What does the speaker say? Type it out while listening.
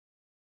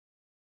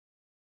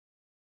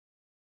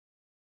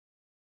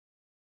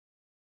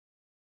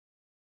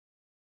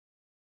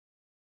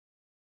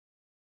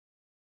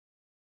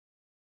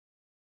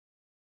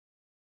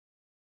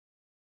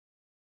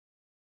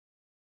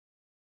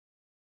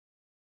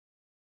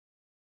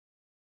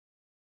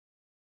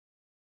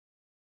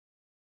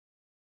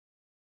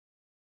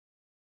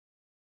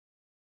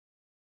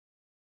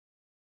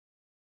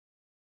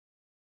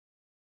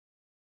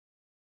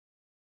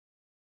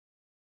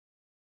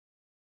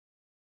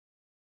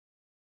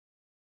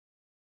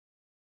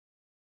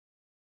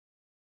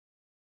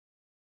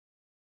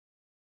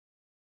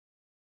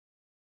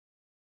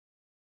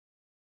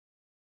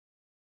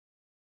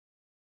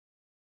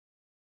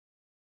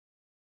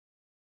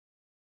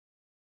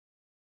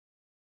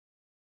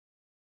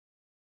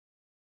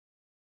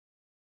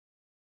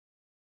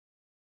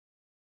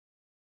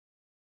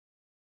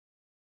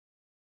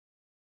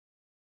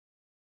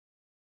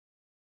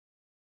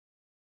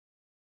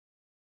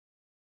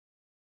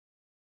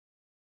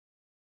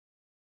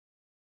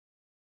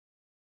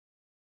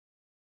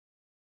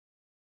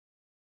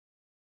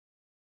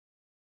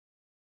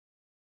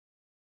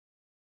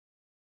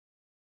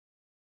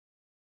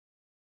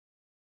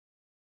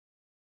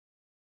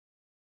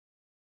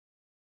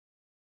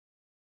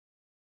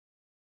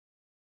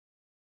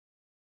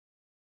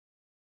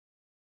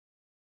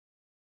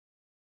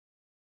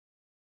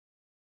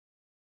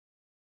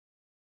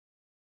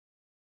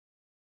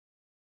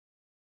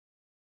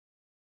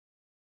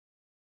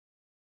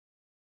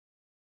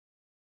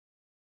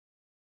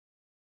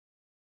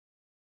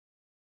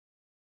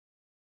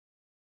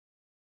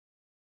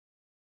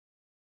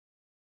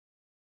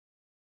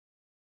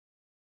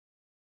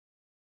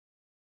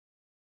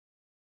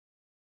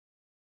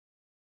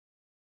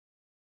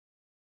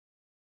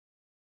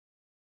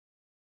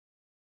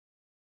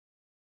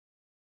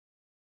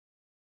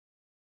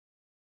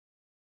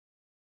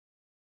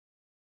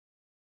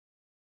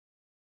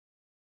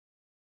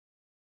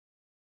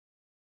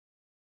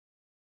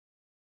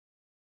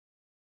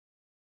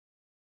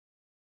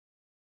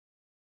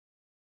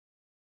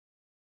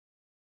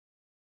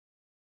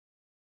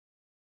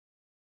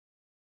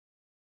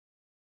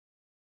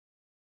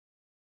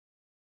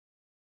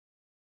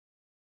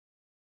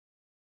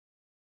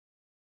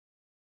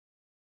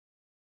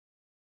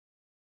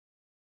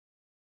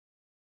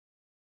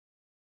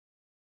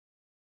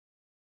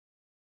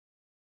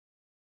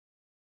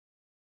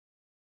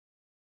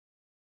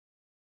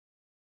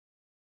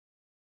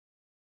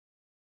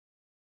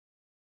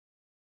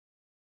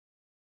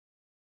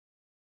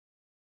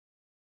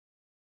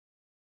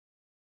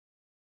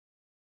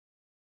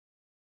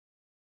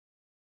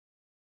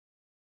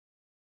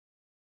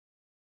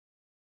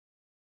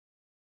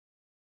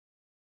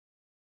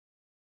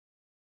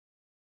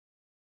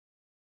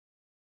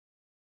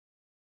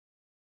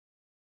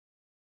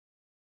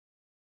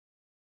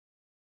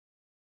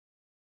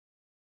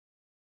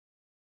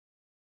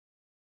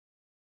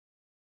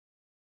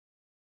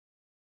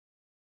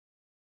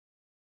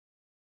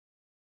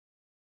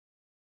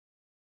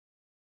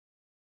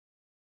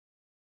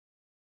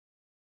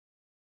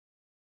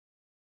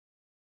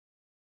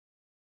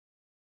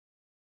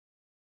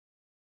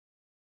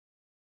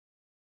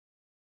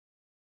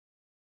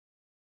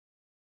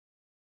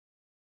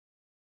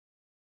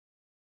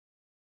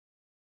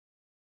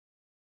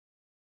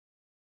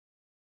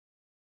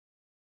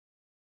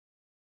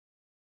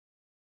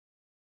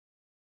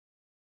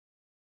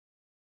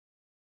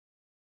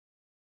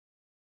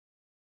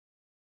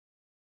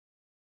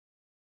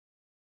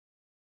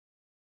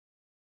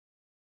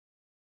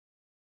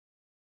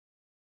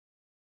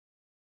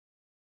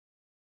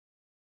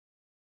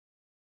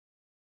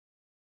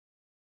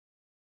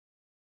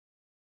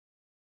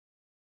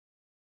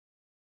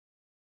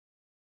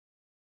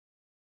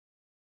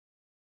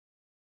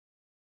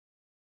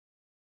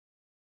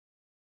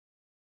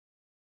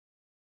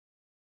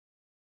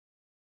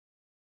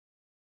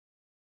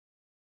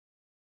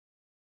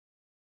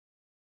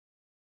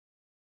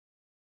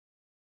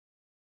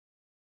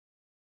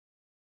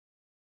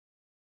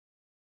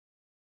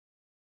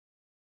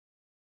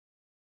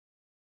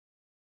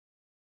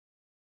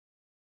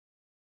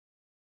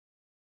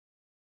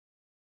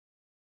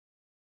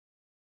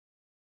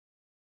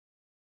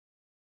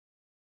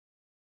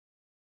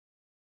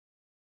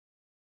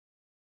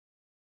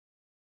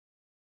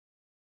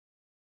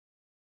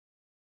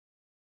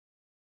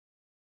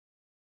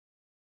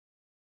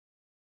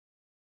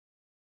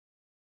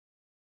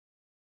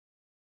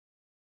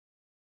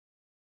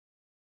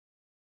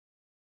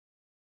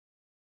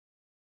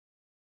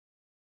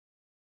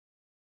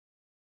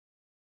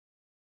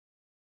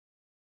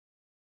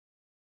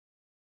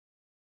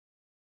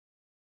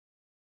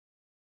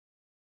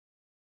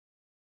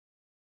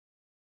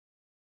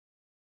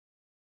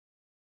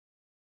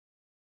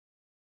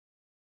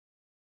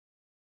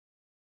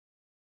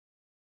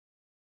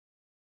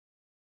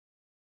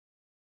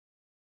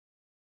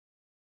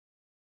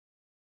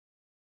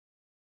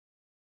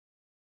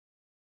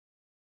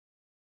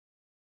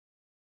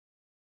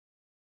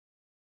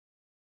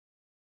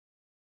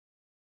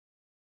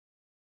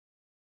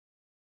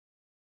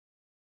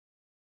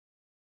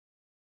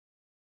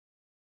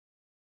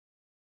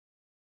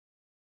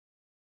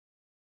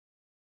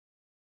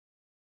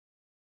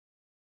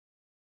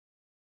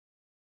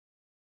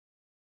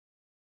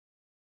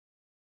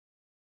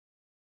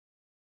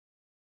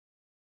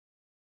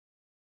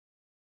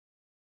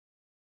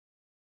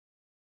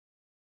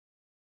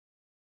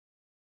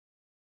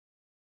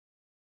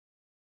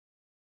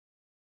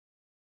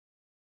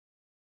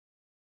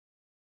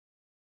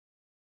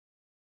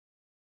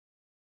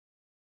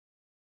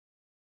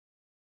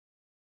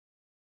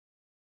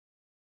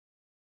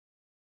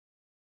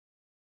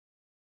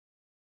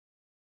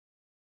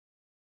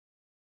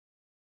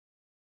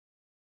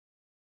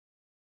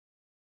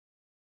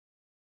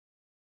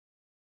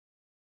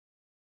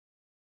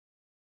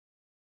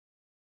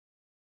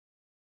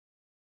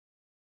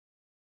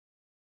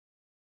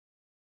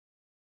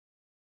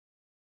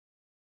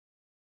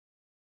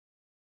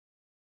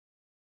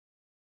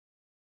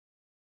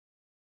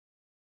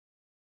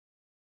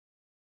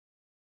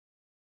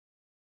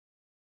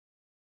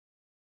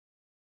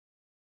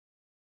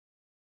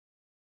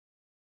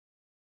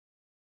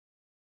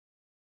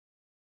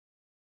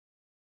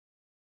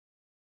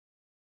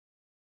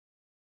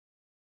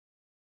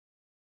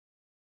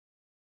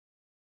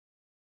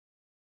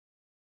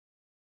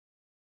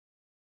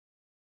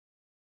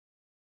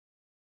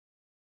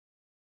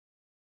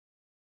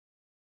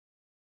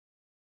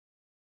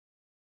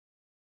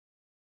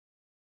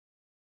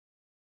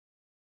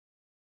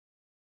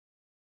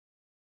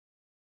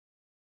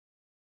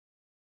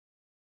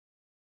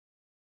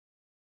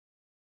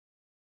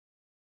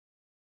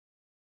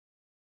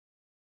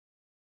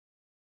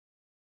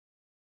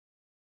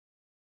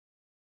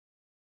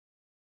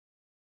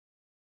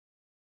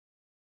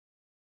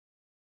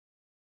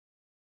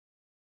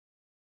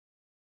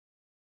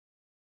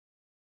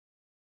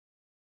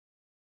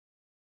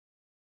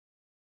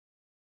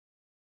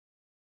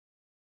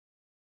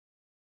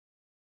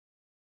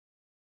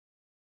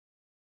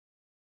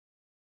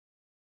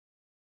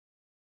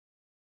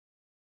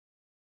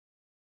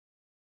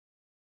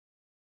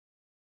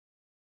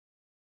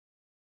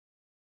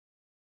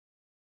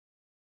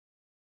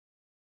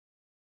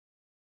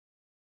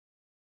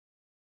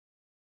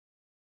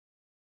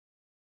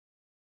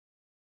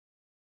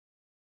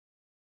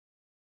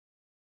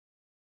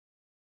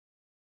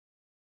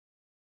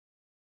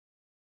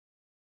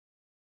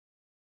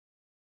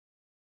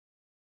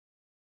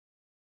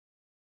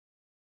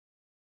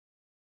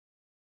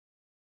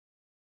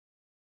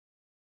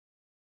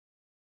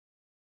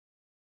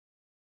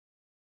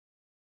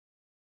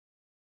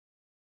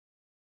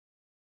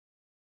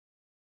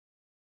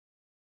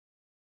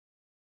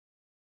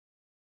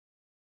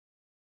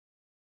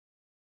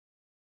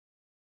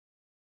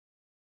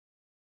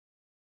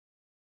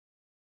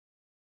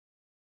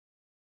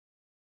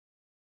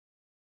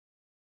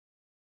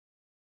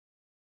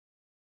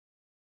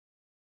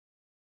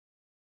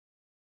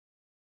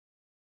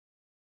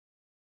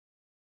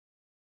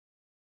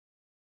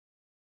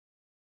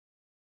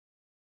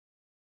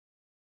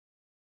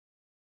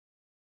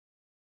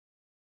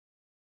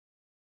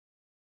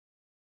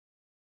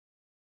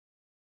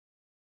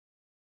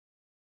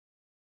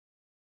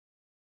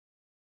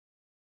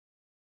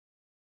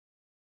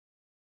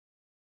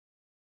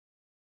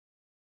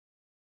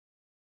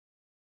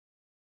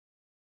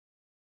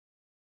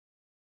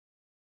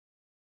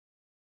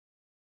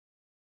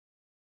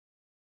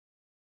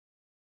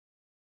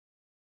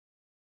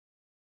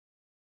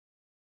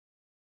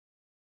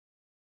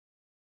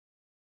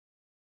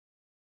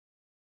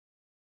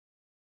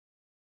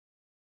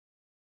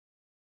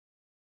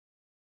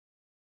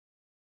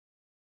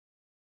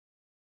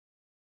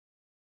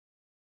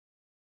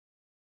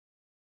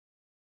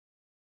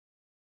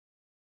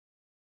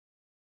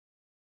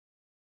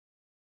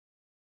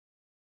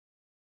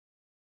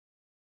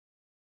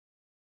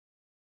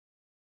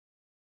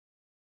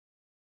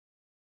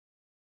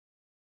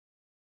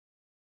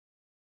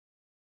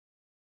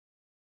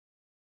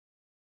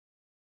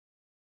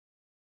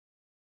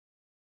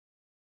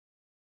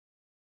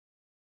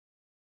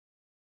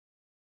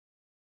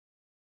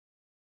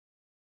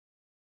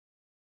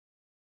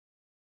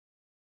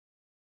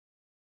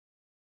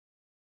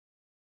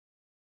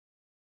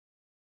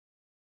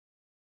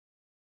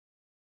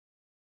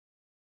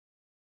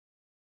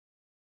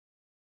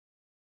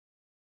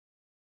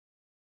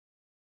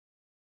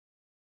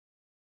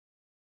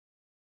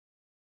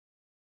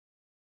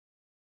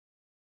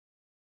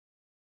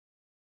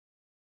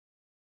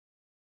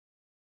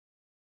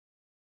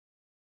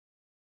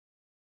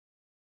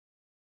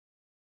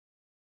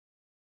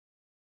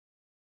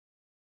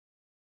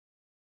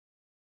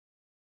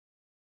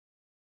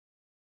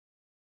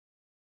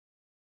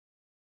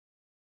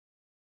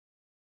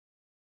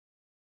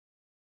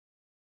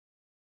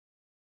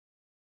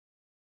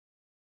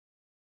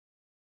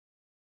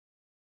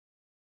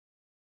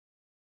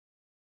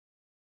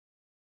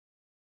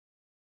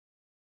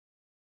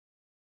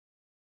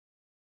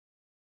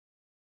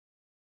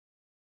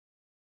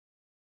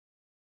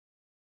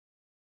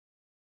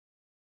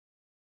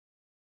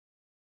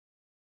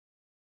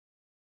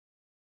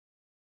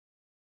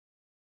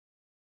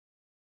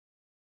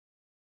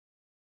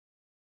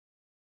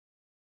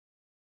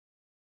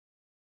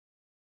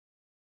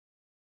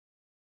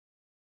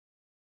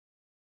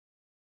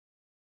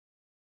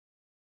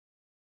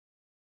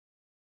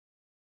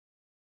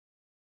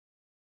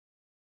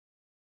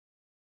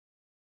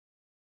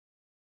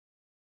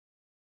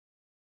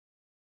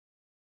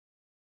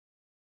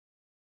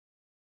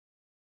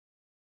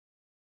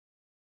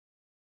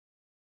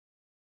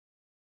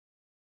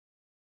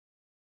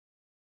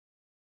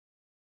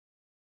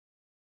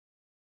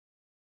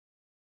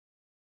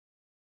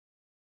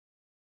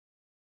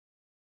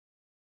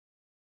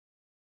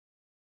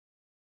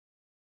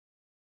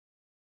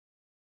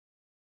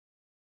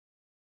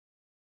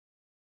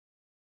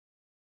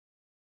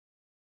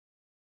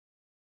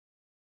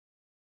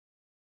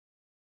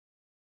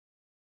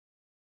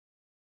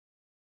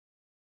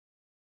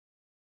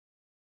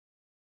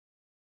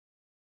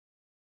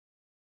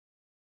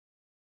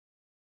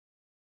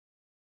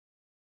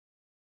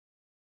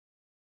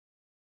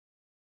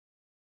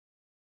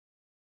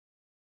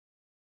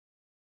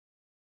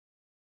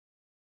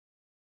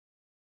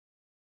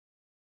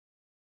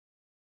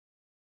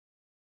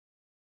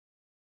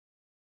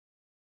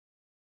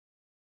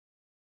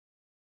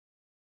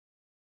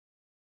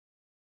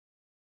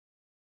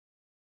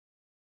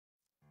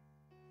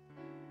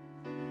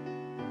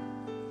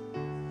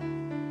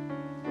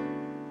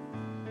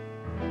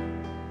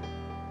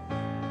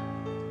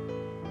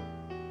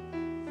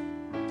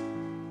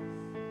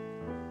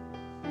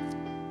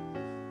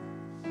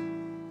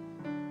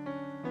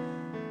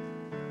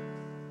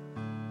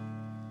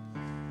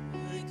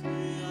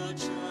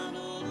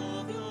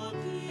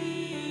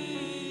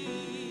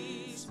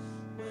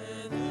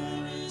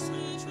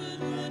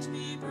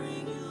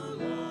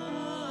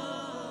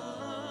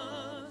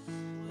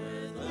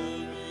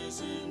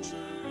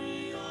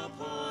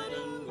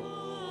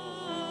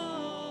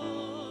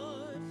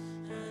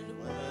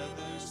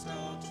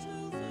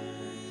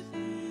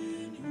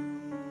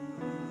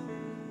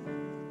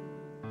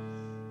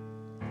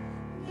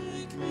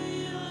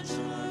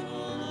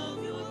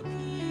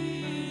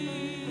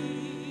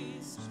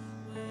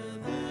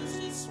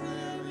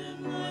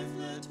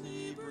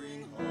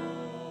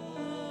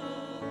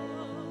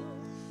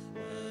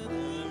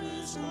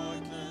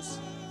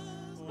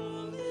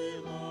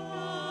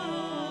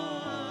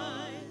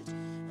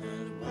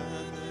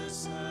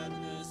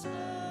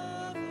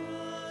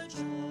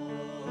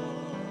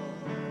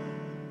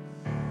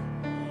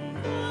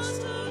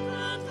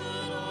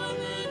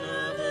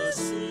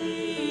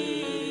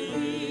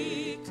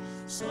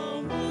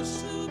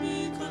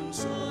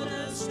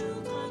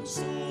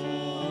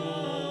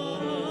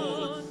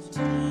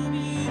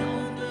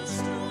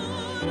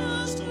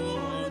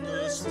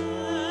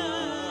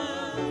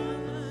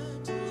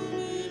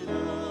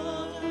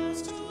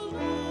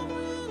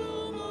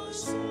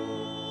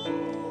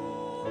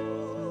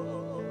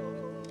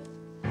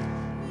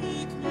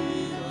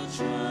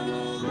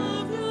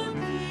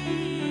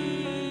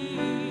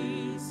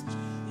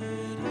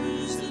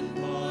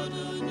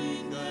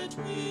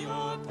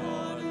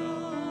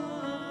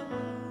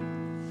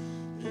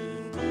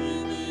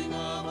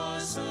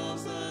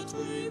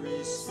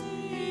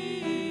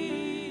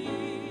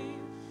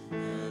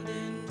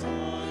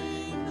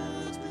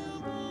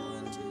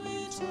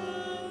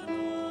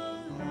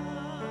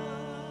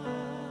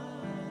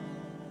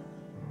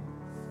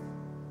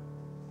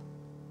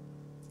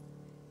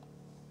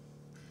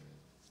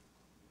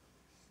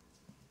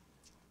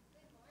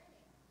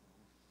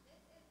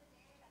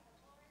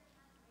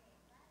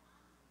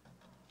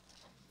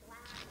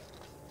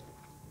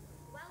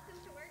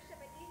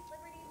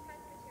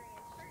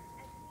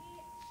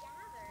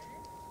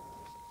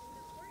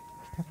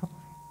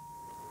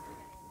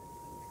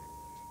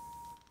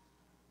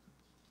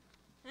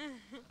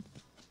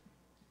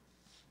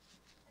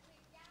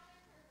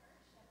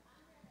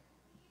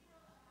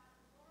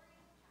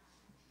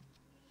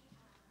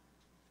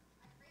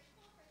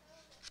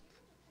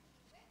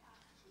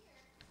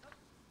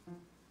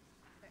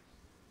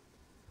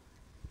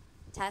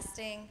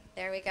Testing.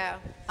 There we go.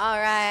 All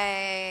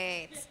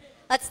right.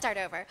 Let's start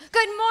over.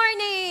 Good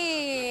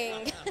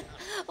morning.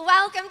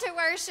 Welcome to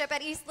worship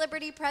at East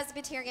Liberty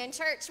Presbyterian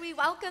Church. We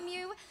welcome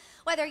you,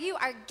 whether you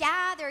are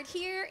gathered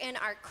here in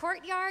our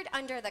courtyard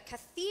under the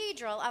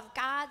cathedral of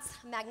God's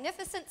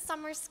magnificent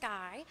summer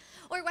sky,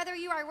 or whether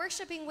you are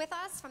worshiping with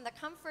us from the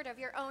comfort of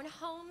your own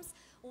homes.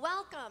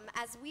 Welcome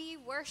as we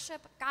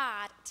worship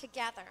God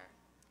together.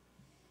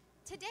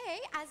 Today,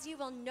 as you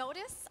will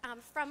notice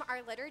from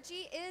our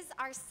liturgy, is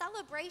our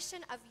celebration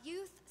of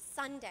Youth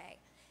Sunday.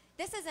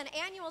 This is an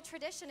annual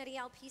tradition at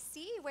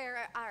ELPC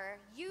where our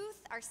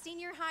youth, our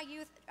senior high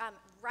youth,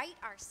 write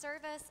our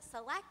service,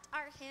 select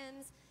our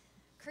hymns,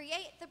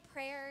 create the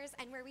prayers,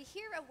 and where we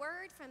hear a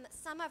word from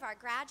some of our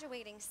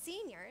graduating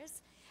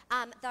seniors.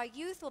 The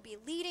youth will be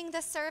leading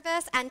the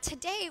service, and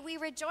today we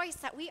rejoice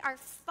that we are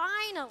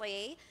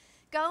finally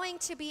going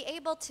to be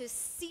able to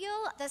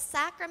seal the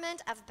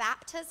sacrament of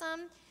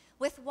baptism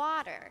with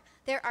water.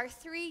 There are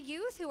 3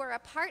 youth who are a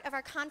part of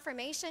our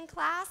confirmation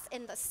class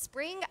in the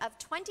spring of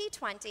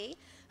 2020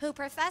 who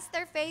professed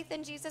their faith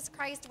in Jesus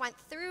Christ, went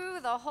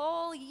through the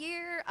whole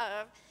year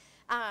of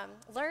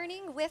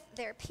learning with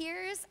their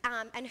peers,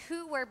 and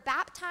who were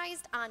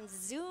baptized on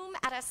Zoom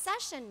at a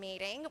session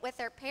meeting with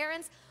their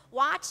parents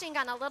watching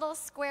on a little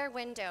square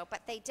window,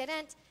 but they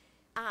didn't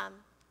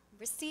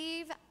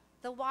receive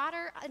the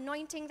water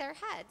anointing their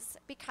heads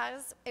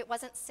because it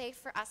wasn't safe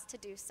for us to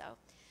do so.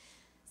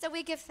 So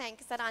we give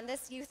thanks that on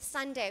this Youth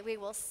Sunday, we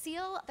will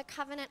seal the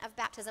covenant of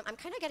baptism. I'm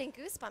kind of getting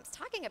goosebumps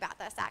talking about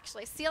this,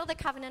 actually. Seal the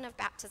covenant of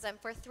baptism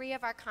for 3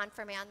 of our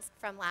confirmands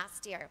from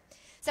last year.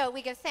 So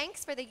we give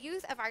thanks for the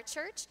youth of our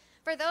church,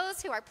 for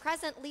those who are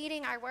present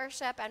leading our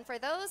worship, and for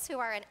those who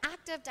are an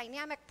active,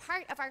 dynamic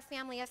part of our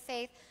family of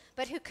faith,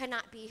 but who could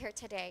not be here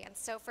today. And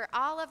so for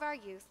all of our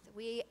youth,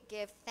 we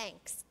give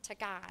thanks to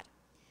God.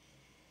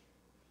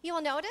 You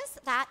will notice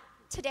that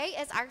today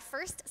is our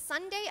first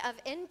Sunday of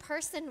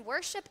in-person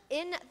worship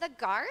in the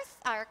Garth,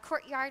 our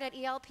courtyard at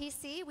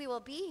ELPC. We will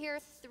be here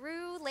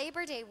through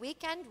Labor Day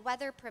weekend,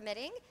 weather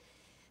permitting.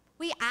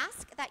 We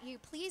ask that you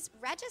please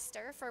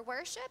register for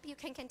worship. You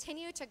can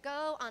continue to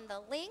go on the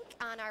link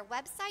on our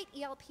website,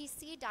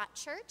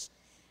 elpc.church.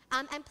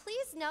 And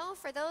please know,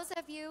 for those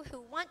of you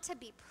who want to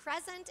be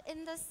present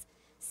in this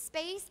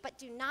space but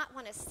do not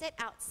want to sit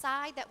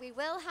outside, that we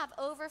will have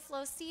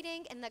overflow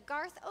seating in the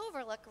Garth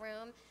Overlook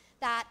room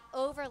that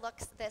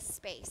overlooks this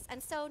space.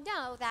 And so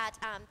know that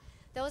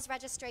those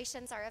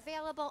registrations are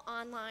available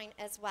online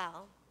as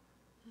well.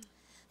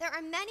 There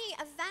are many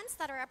events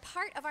that are a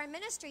part of our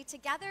ministry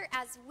together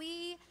as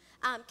we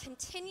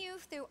continue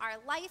through our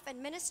life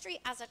and ministry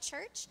as a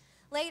church.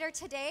 Later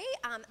today,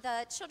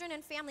 the Children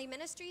and Family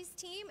Ministries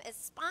team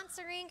is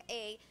sponsoring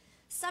a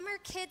Summer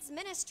Kids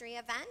Ministry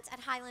event at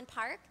Highland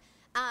Park.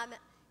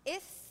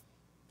 If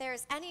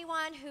there's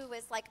anyone who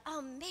is like,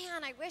 oh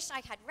man, I wish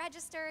I had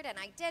registered and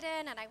I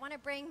didn't, and I want to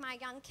bring my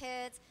young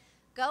kids,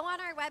 go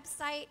on our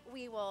website.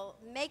 We will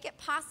make it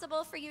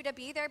possible for you to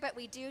be there, but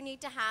we do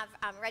need to have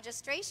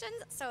registrations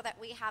so that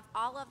we have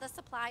all of the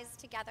supplies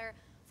together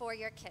for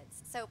your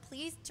kids. So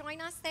please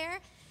join us there,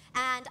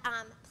 and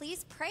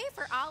please pray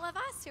for all of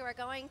us who are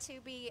going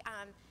to be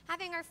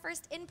having our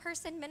first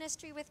in-person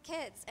ministry with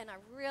kids in a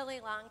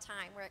really long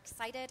time. We're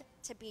excited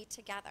to be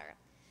together.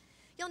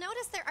 You'll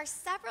notice there are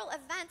several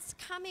events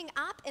coming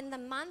up in the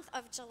month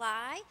of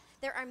July.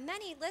 There are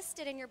many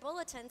listed in your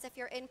bulletins if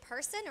you're in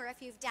person or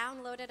if you've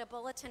downloaded a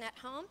bulletin at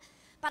home,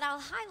 but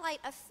I'll highlight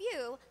a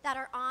few that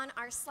are on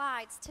our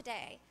slides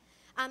today.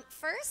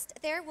 First,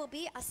 there will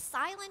be a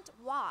silent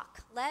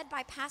walk led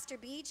by Pastor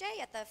BJ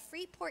at the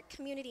Freeport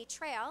Community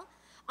Trail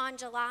on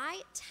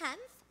July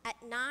 10th at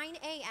 9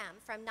 a.m.,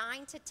 from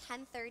 9 to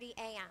 10:30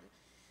 a.m.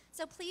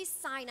 So please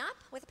sign up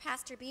with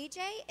Pastor BJ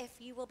if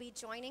you will be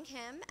joining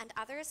him and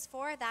others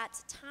for that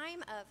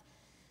time of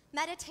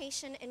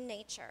meditation in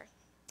nature.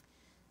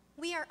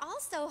 We are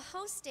also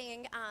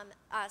hosting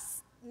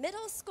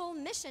middle school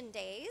mission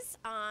days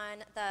from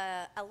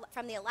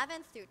the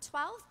 11th through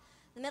 12th.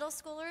 The middle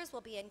schoolers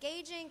will be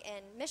engaging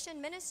in mission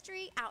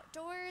ministry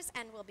outdoors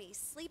and will be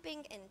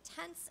sleeping in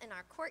tents in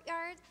our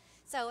courtyard.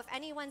 So if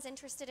anyone's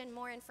interested in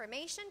more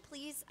information,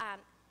 please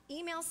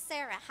email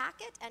Sarah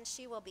Hackett, and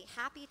she will be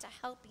happy to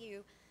help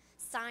you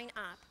sign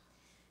up.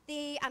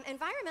 The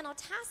Environmental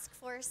Task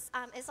Force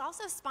is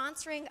also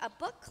sponsoring a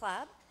book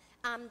club.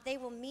 They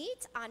will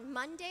meet on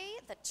Monday,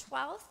 the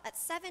 12th at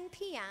 7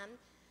 p.m.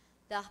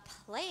 The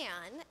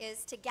plan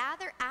is to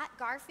gather at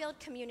Garfield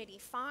Community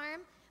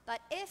Farm,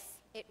 but if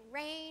it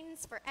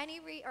rains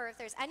or if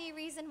there's any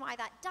reason why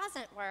that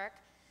doesn't work,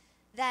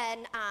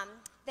 then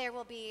there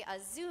will be a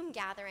Zoom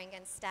gathering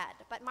instead.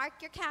 But mark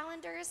your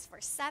calendars for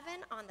 7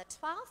 on the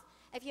 12th.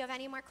 If you have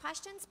any more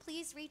questions,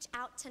 please reach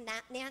out to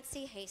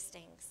Nancy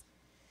Hastings.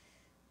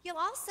 You'll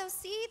also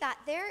see that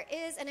there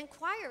is an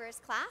inquirer's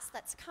class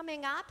that's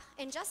coming up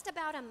in just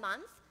about a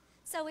month.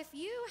 So if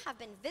you have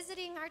been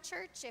visiting our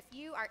church, if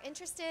you are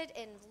interested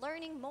in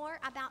learning more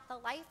about the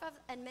life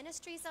and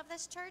ministries of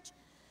this church,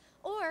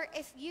 or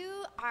if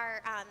you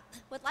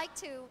would like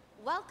to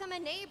welcome a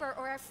neighbor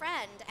or a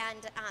friend and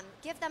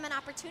give them an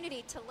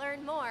opportunity to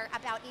learn more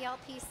about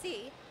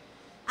ELPC,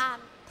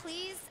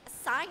 please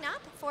sign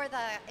up for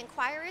the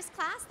inquirer's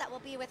class that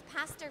will be with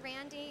Pastor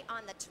Randy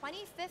on the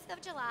 25th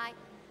of July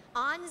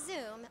on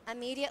Zoom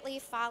immediately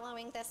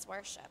following this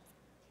worship.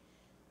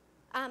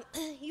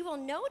 You will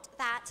note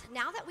that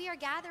now that we are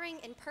gathering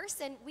in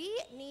person, we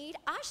need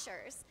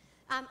ushers.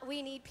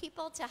 We need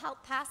people to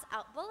help pass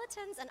out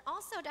bulletins and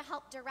also to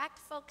help direct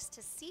folks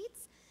to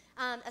seats,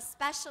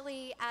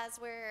 especially as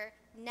we're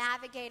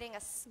navigating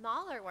a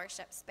smaller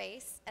worship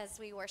space as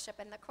we worship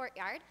in the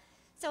courtyard.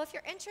 So if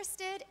you're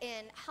interested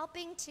in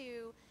helping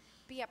to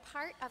be a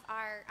part of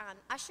our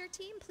usher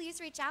team, please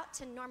reach out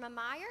to Norma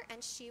Meyer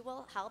and she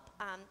will help.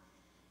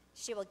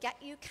 She will get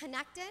you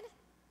connected.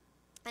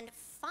 And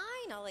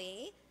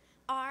finally,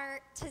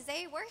 our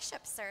Taizé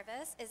worship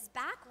service is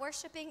back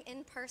worshiping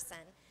in person.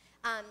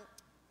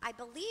 I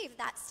believe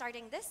that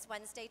starting this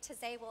Wednesday,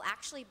 Taizé will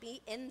actually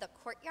be in the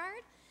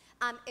courtyard.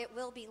 It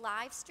will be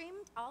live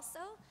streamed also,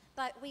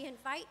 but we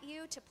invite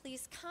you to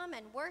please come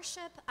and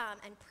worship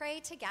and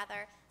pray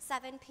together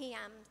 7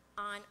 p.m.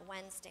 on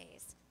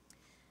Wednesdays.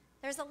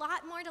 There's a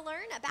lot more to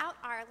learn about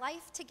our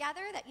life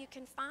together that you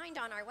can find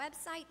on our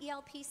website,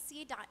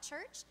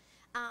 elpc.church.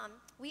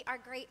 We are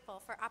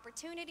grateful for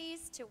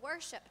opportunities to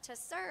worship, to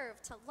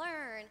serve, to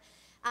learn,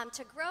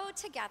 to grow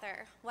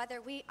together, whether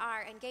we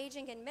are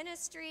engaging in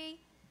ministry,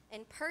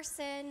 in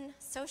person,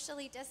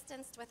 socially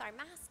distanced with our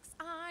masks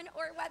on,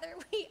 or whether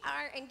we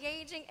are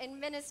engaging in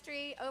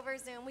ministry over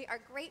Zoom. We are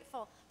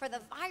grateful for the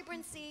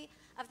vibrancy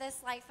of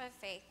this life of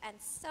faith and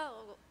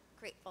so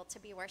grateful to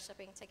be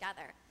worshiping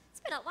together. It's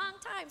been a long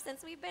time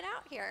since we've been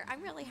out here.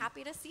 I'm really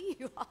happy to see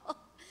you all.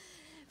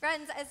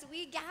 Friends, as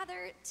we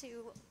gather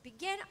to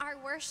begin our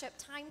worship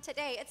time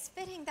today, it's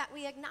fitting that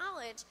we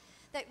acknowledge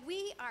that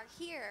we are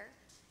here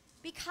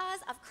because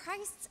of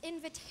Christ's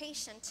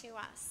invitation to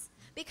us,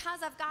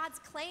 because of God's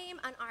claim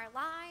on our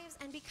lives,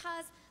 and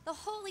because the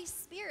Holy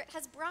Spirit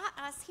has brought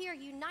us here,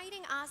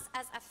 uniting us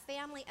as a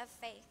family of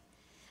faith.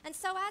 And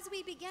so as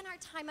we begin our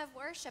time of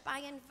worship, I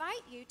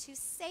invite you to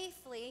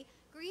safely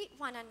greet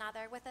one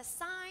another with a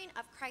sign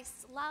of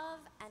Christ's love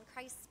and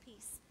Christ's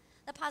peace.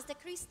 La paz de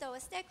Cristo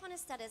esté con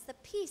ustedes. The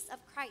peace of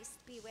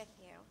Christ be with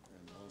you.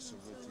 And also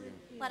with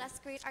you. Let us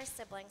greet our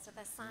siblings with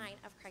a sign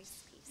of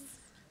Christ's peace.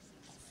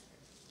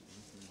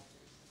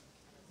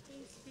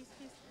 Peace, peace,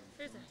 peace.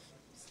 There's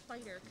a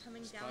spider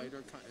coming down.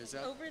 Is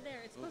that over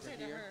there? It's closer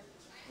to her.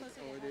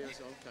 Closer oh, to it Heather. is?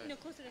 Okay. No,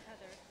 closer to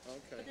Heather.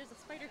 Okay. But there's a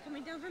spider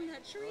coming down from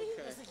that tree.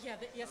 Okay. I was like, yeah,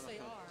 yes, they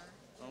are.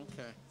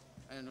 Okay.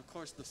 And of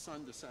course, the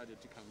sun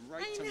decided to come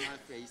right to my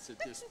face at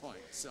this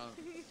point. So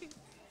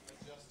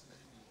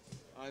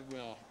I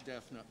will,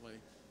 definitely.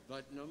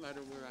 But no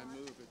matter where I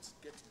move, it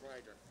gets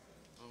brighter.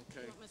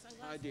 Okay.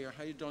 Hi, dear.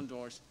 How you doing,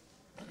 Doris?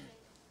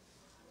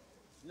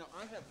 No,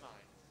 I have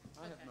mine.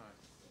 I have mine.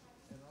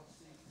 And I'll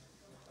see if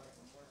I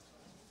can work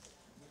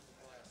with the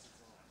glasses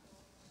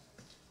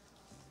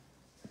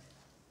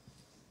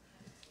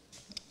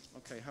on.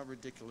 Okay, how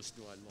ridiculous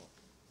do I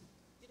look?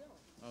 You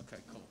don't.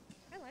 Okay, cool.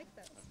 I like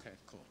that. Okay,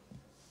 cool.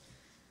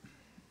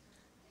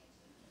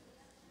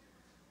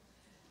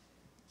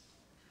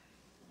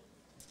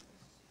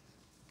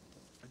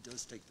 It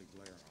does take the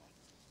glare off.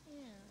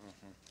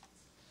 Yeah.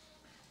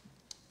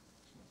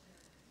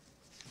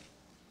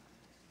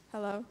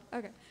 Hello?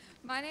 Okay.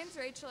 My name's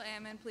Rachel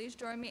Ammon. Please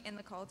join me in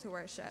the call to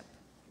worship.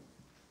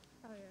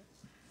 Oh, yeah.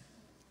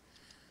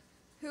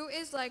 Who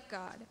is like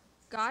God?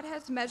 God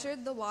has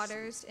measured the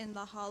waters in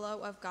the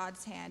hollow of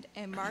God's hand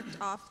and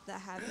marked off the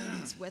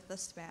heavens with a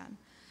span.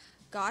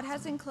 God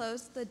has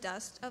enclosed the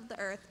dust of the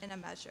earth in a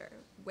measure,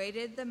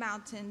 weighted the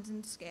mountains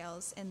in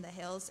scales and the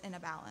hills in a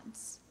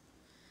balance.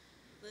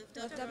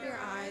 Lift up your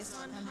eyes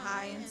on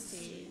high and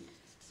see,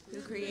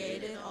 who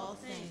created all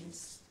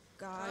things,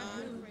 God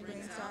who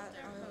brings out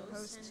our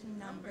host in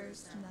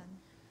numbers to none,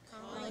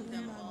 calling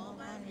them all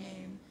by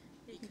name,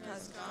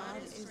 because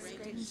God is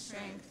great in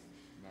strength,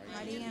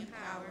 mighty in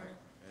power,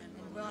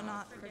 and will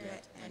not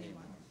forget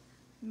anyone.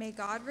 May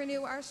God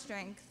renew our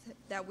strength,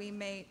 that we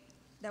might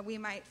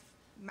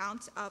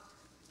mount up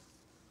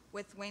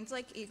with wings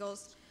like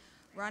eagles,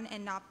 run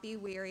and not be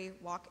weary,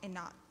 walk and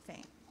not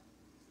faint.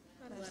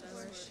 Let us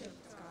worship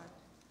God.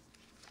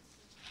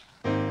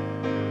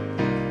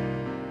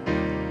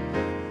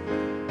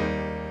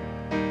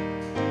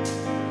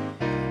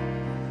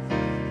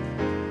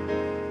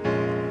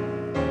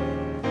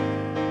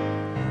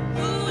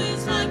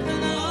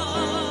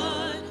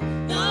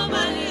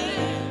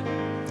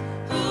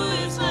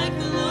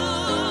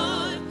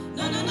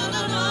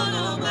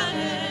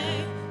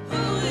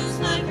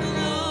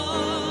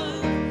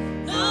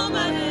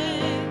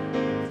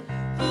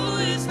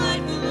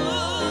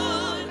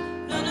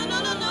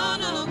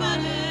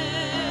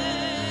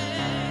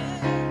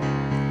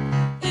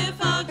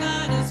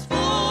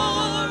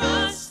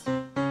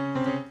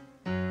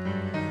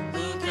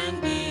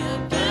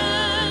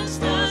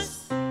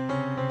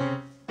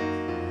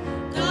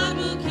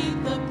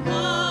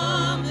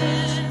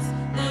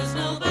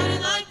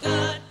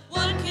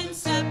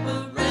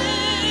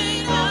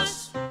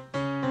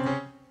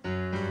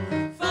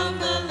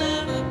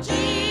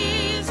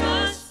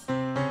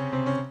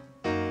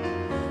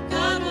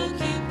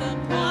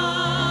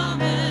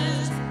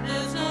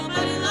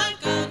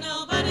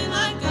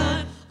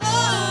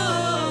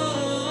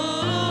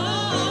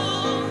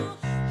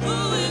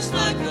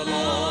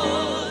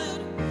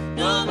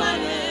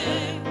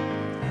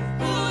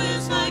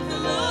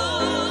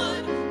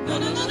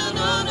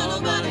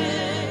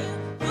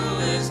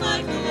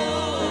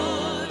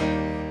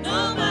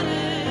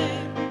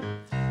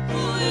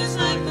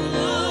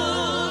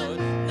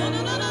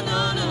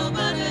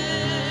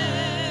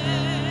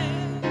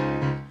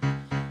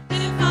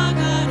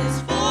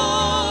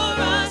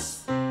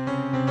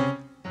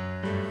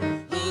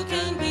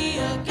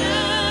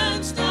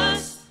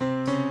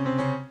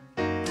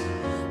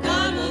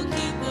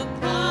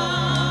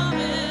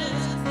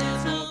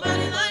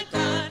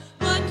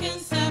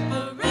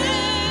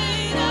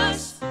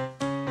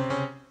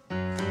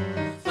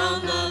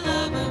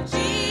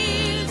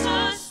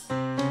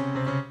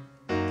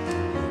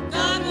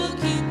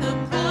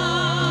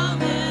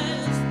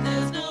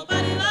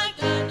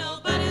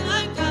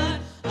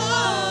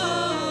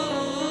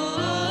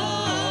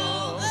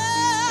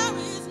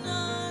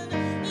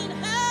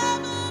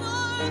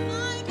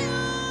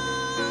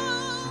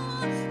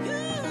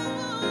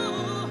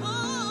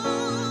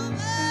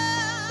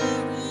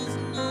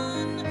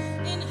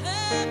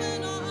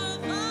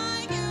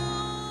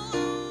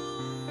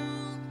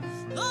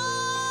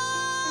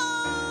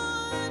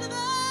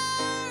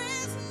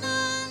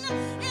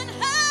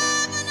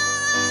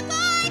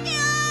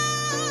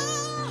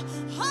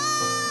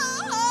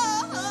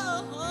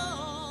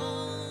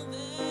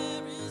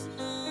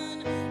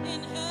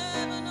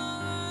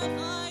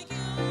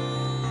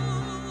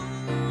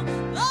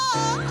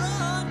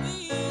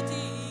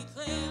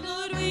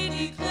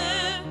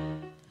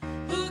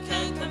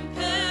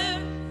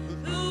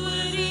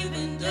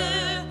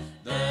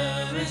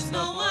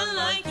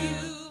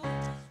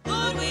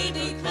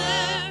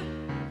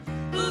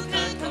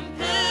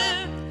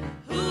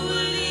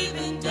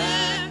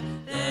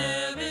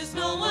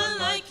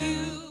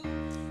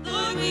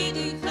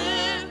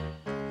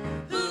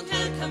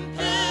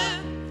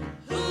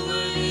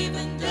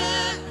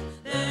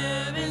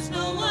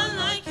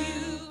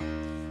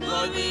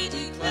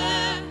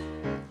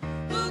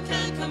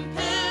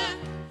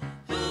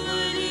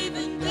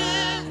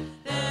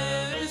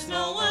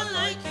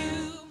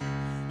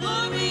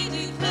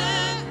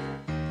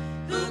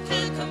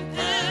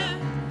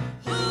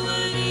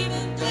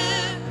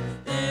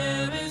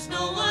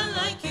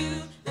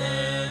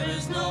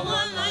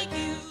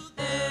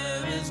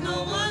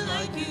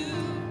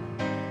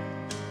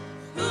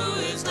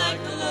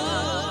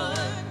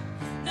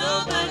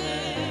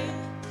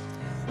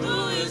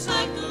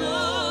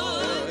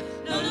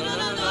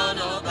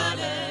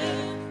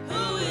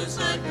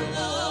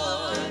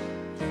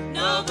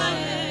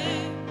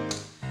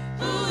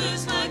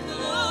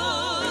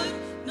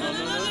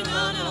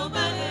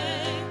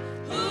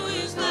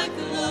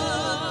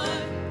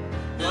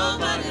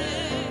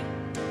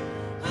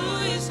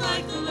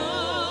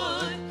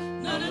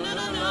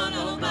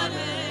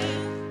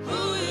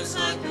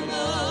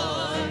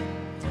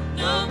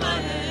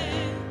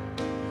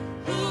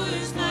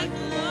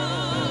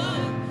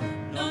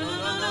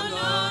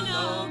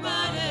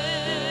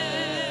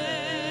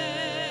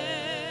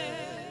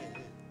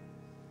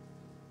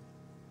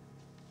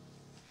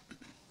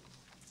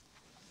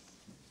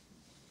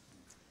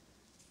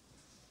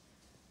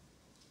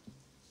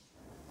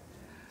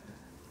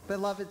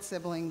 Beloved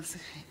siblings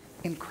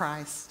in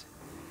Christ,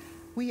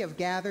 We have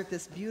gathered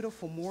this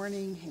beautiful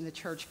morning in the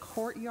church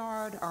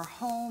courtyard, our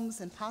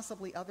homes, and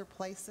possibly other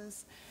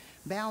places,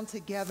 bound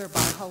together by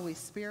Holy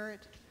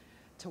Spirit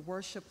to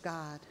worship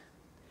God,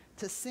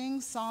 to sing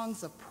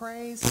songs of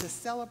praise, to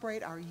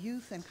celebrate our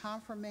youth and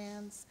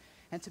confirmands,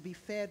 and to be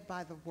fed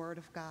by the Word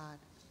of God.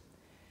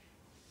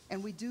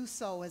 And we do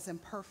so as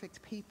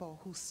imperfect people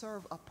who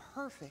serve a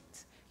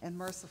perfect and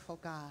merciful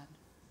God.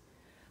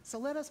 So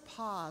let us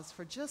pause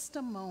for just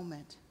a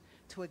moment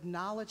to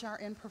acknowledge our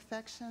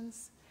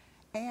imperfections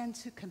and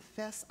to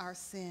confess our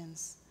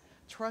sins,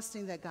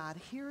 trusting that God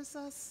hears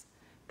us,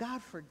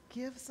 God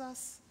forgives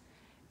us,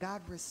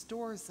 God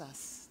restores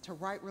us to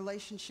right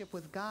relationship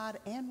with God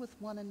and with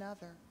one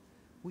another.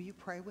 Will you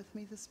pray with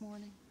me this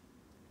morning?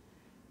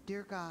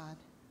 Dear God,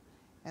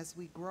 as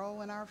we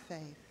grow in our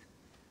faith,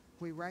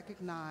 we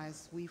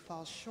recognize we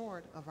fall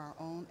short of our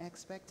own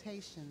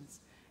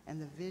expectations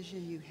and the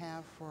vision you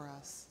have for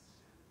us.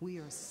 We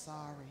are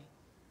sorry.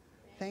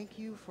 Thank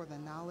you for the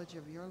knowledge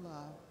of your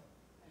love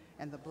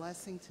and the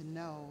blessing to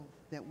know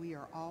that we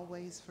are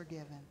always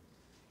forgiven.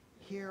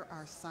 Hear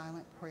our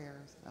silent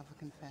prayers of a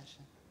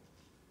confession.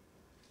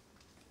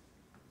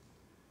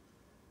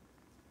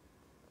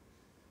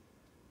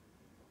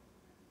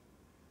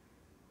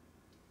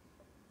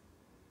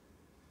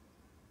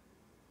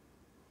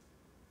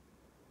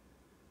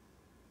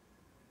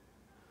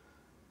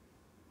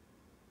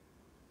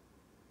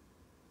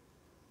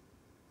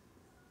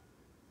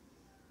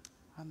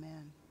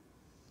 Amen.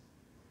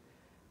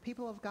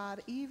 People of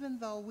God, even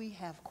though we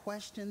have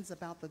questions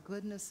about the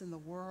goodness in the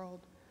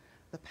world,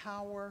 the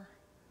power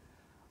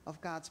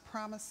of God's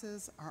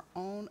promises, our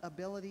own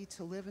ability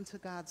to live into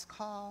God's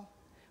call,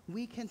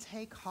 we can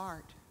take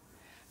heart.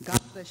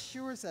 God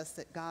assures us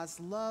that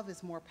God's love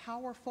is more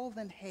powerful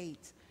than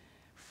hate.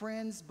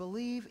 Friends,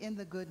 believe in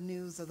the good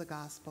news of the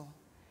gospel.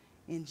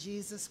 In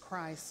Jesus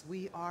Christ,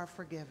 we are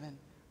forgiven.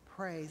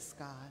 Praise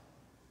God.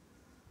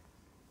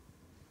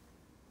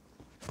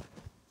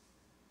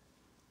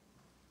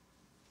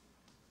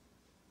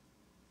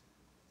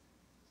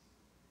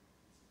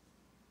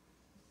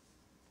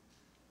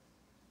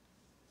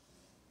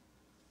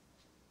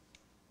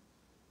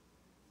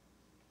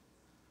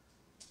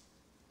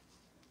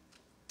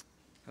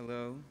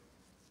 Hello,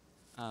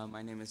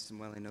 my name is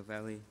Samuele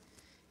Novelli,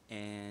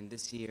 and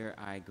this year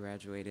I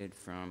graduated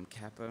from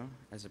Kappa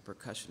as a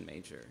percussion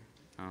major.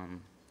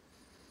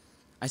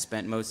 I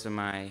spent most of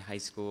my high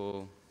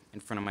school in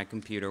front of my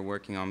computer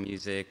working on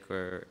music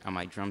or on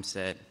my drum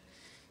set.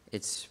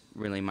 It's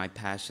really my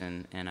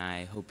passion, and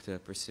I hope to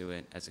pursue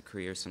it as a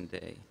career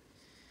someday.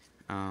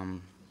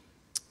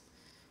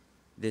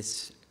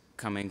 This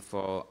coming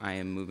fall, I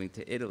am moving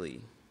to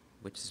Italy,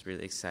 which is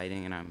really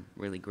exciting, and I'm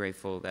really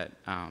grateful that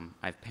I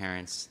have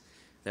parents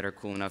that are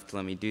cool enough to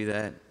let me do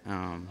that.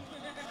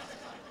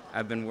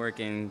 I've been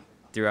working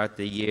throughout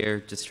the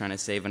year just trying to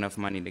save enough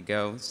money to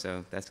go,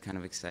 so that's kind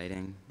of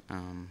exciting.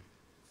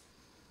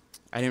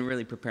 I didn't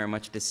really prepare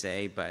much to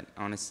say, but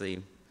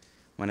honestly,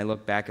 when I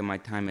look back at my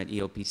time at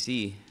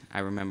ELPC, I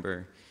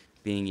remember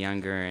being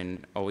younger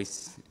and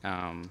always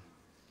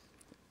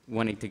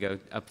wanting to go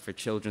up for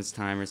children's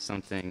time or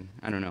something.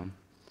 I don't know.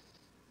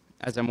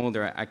 As I'm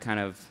older,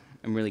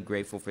 I'm really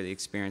grateful for the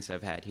experience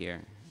I've had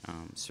here,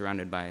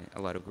 surrounded by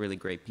a lot of really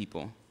great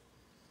people.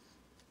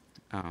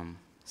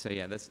 So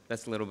yeah,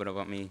 that's a little bit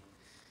about me.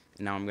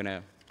 And now I'm going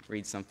to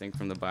read something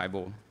from the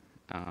Bible,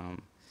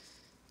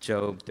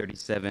 Job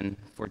 37,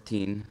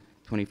 14,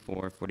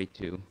 24,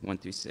 42, 1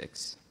 through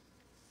 6.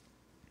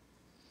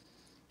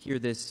 Hear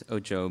this, O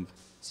Job.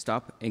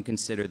 Stop and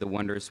consider the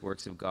wondrous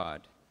works of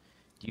God.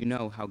 Do you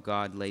know how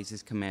God lays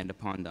his command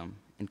upon them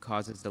and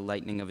causes the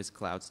lightning of his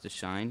clouds to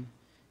shine?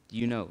 Do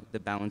you know the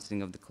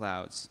balancing of the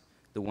clouds,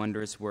 the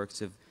wondrous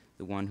works of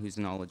the one whose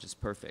knowledge is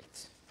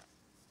perfect?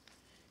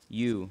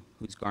 You,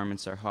 whose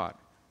garments are hot,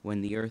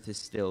 when the earth is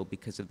still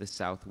because of the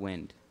south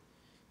wind,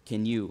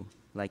 can you,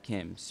 like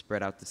him,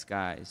 spread out the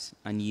skies,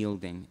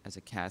 unyielding as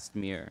a cast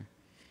mirror?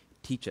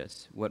 Teach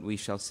us what we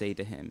shall say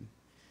to him.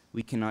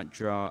 We cannot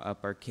draw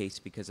up our case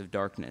because of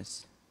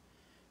darkness.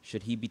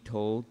 Should he be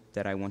told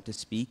that I want to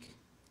speak?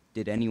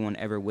 Did anyone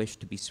ever wish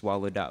to be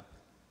swallowed up?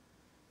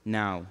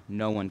 Now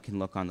no one can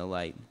look on the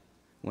light,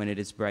 when it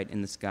is bright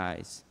in the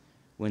skies,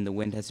 when the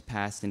wind has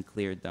passed and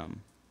cleared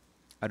them.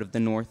 Out of the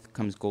north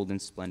comes golden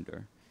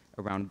splendor.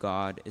 Around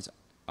God is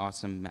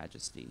awesome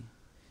majesty.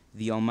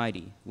 The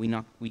Almighty,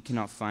 we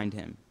cannot find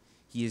him.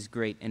 He is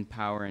great in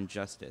power and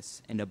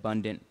justice, and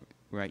abundant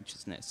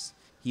righteousness.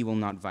 He will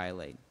not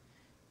violate.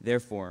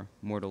 Therefore,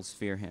 mortals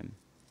fear him.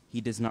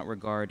 He does not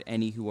regard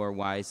any who are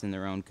wise in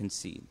their own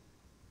conceit.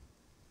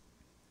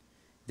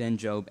 Then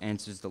Job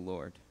answers the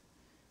Lord,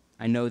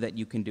 I know that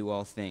you can do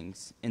all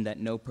things, and that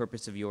no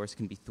purpose of yours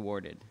can be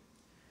thwarted.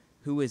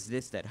 Who is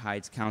this that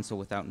hides counsel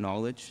without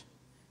knowledge?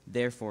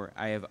 Therefore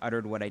I have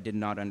uttered what I did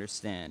not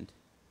understand,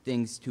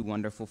 things too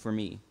wonderful for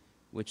me,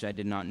 which I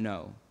did not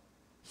know.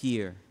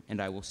 Hear,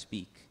 and I will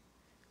speak.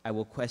 I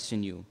will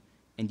question you,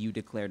 and you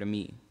declare to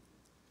me.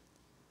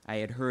 I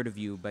had heard of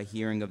you by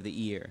hearing of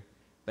the ear,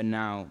 but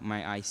now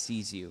my eye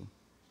sees you.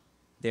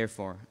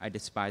 Therefore I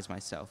despise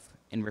myself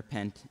and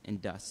repent in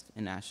dust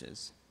and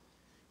ashes.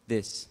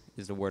 This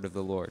is the word of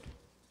the Lord.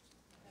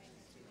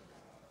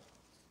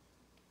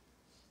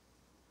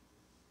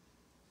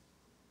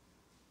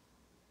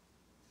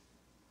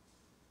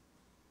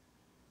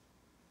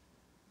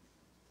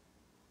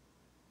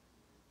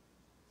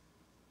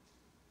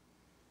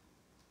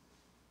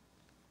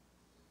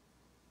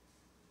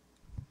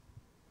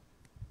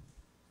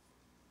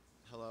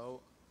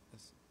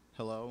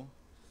 Hello,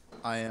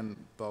 I am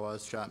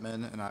Boaz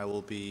Chapman, and I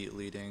will be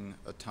leading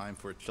a time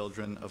for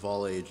children of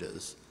all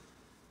ages.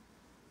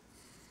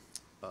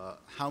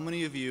 How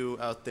many of you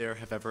out there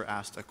have ever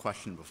asked a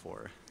question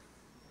before?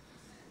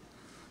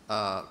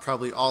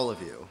 Probably all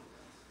of you.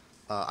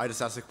 I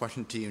just asked a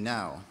question to you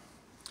now.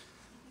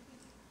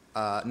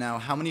 Now,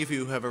 how many of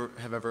you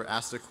have ever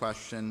asked a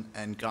question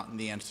and gotten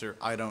the answer,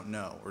 I don't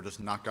know, or just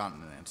not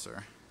gotten an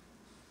answer?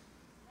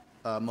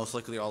 Most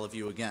likely all of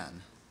you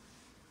again.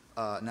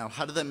 Now,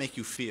 how did that make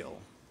you feel?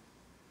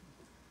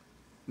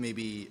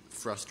 Maybe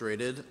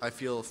frustrated. I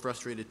feel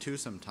frustrated too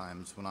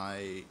sometimes when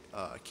I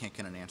can't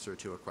get an answer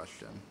to a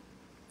question.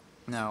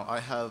 Now, I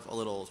have a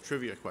little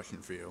trivia question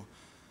for you.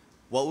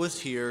 What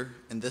was here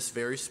in this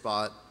very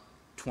spot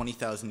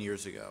 20,000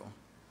 years ago?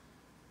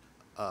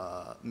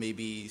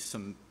 Maybe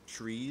some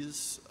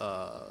trees,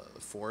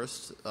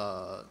 forest.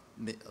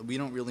 We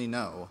don't really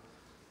know.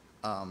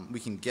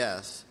 We can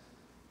guess,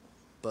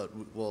 but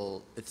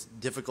it's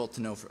difficult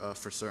to know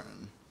for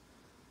certain.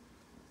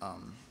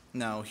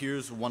 Now,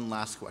 here's one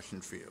last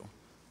question for you.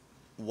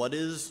 What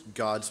is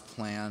God's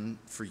plan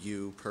for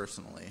you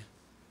personally?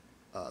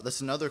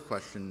 That's another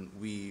question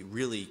we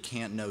really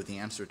can't know the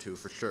answer to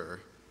for sure.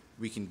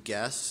 We can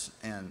guess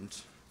and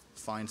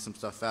find some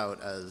stuff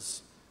out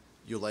as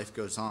your life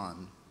goes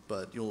on,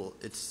 but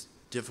it's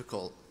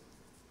difficult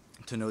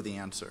to know the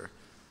answer.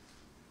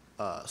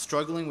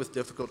 Struggling with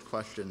difficult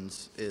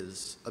questions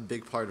is a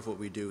big part of what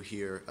we do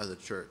here as a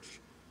church.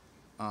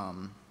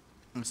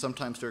 And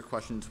sometimes there are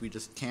questions we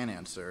just can't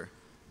answer,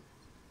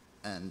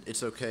 and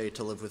it's okay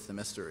to live with the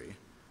mystery.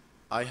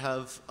 I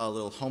have a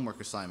little homework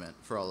assignment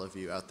for all of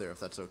you out there, if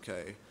that's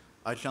okay.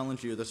 I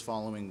challenge you this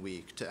following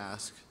week to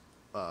ask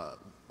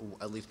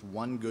at least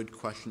one good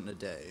question a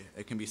day.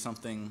 It can be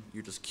something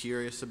you're just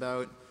curious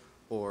about,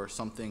 or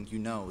something you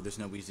know there's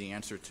no easy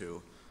answer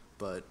to,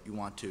 but you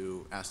want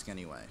to ask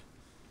anyway.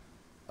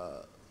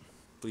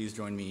 Please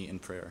join me in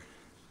prayer.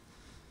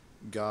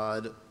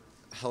 God,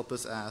 help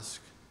us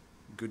ask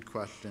good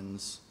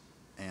questions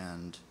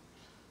and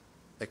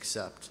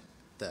accept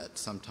that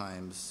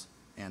sometimes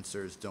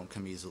answers don't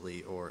come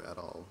easily or at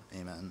all.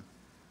 Amen.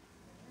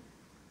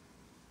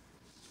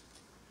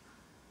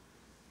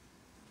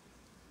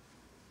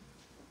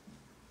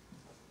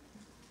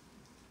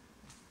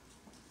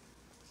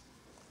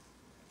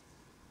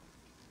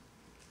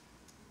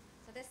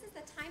 So this is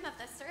the time of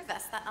the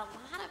service that a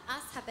lot of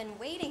us have been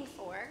waiting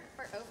for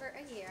over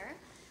a year.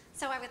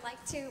 So I would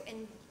like to,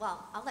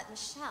 I'll let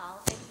Michelle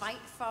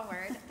invite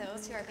forward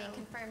those who are being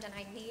confirmed, and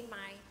I need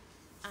my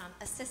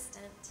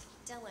assistant,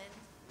 Dylan.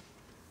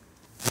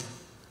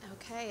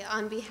 Okay,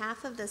 on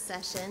behalf of the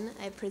session,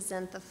 I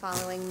present the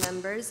following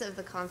members of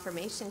the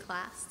confirmation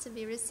class to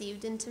be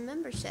received into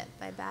membership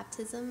by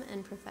baptism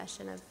and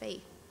profession of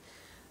faith: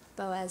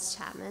 Boaz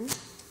Chapman,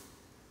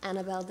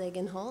 Annabelle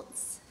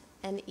Dagenholtz,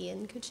 and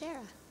Ian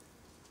Kuchera.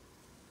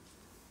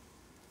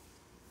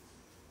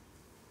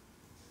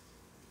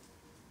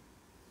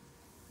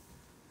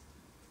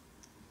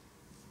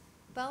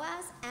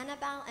 Boaz,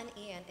 Annabelle, and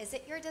Ian, is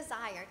it your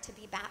desire to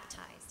be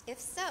baptized? If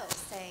so,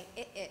 say,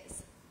 it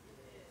is.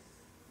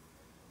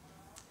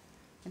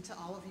 And to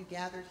all of you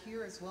gathered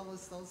here, as well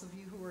as those of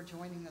you who are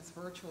joining us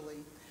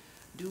virtually,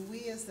 do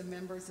we as the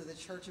members of the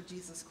Church of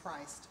Jesus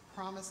Christ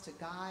promise to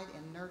guide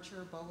and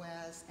nurture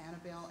Boaz,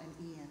 Annabelle,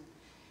 and Ian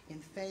in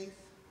faith,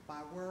 by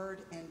word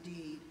and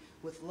deed,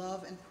 with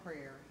love and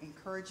prayer,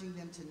 encouraging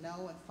them to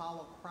know and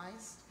follow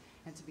Christ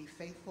and to be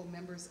faithful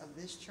members of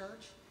this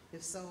church?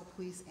 If so,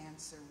 please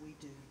answer, we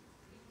do.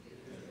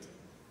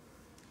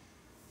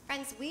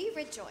 Friends, we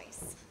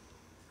rejoice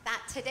that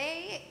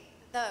today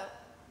the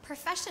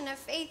profession of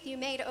faith you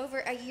made over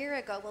a year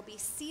ago will be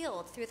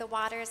sealed through the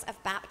waters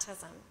of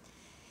baptism.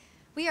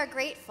 We are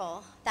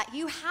grateful that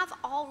you have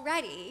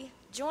already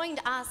joined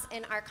us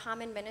in our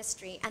common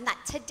ministry, and that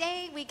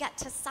today we get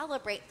to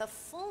celebrate the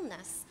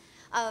fullness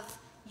of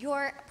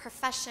your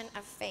profession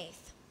of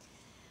faith.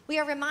 We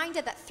are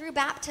reminded that through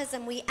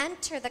baptism we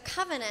enter the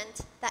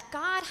covenant that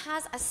God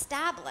has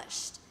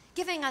established,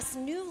 giving us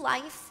new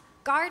life,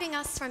 guarding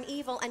us from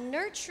evil, and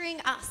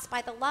nurturing us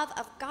by the love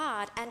of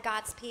God and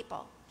God's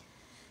people.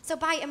 So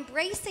by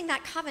embracing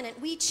that covenant,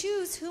 we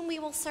choose whom we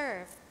will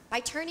serve, by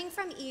turning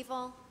from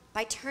evil,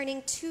 by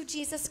turning to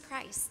Jesus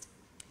Christ.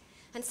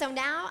 And so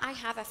now I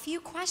have a few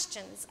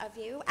questions of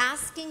you,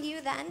 asking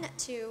you then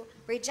to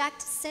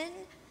reject sin,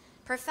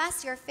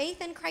 profess your faith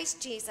in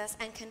Christ Jesus,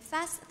 and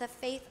confess the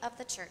faith of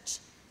the church,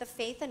 the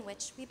faith in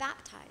which we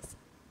baptize.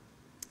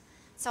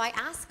 So I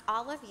ask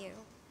all of you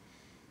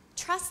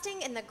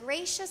Trusting in the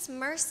gracious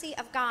mercy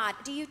of God,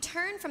 do you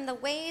turn from the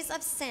ways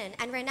of sin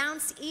and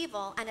renounce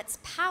evil and its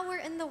power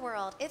in the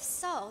world? If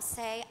so,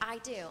 say, I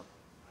do.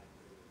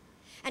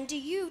 And do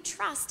you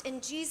trust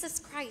in Jesus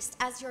Christ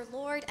as your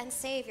Lord and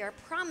Savior,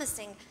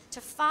 promising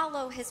to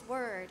follow his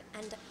word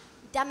and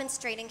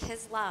demonstrating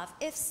his love?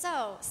 If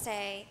so,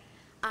 say,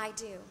 I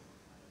do.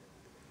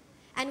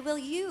 And will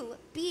you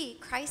be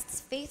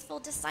Christ's faithful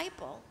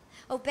disciple,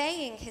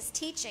 obeying his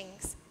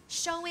teachings,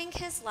 showing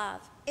his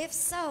love? If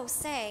so,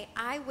 say,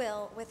 I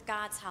will with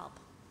God's help.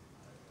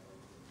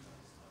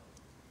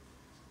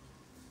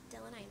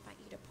 Dylan, I invite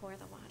you to pour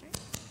the water.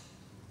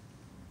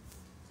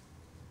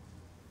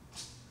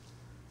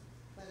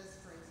 Let us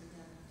pray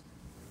together.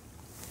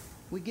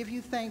 We give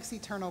you thanks,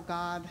 eternal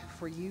God,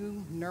 for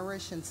you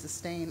nourish and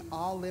sustain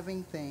all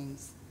living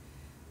things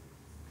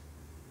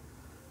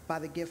by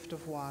the gift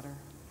of water.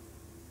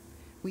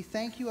 We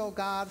thank you, O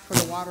God, for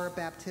the water of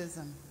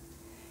baptism.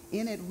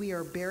 In it we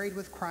are buried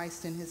with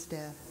Christ in his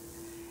death,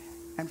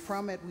 and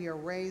from it we are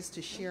raised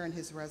to share in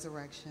his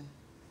resurrection.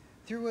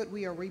 Through it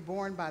we are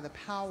reborn by the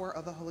power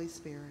of the Holy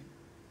Spirit.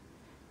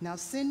 Now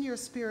send your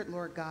Spirit,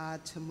 Lord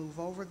God, to move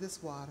over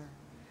this water,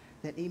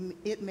 that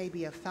it may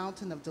be a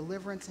fountain of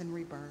deliverance and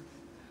rebirth.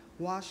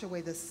 Wash away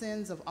the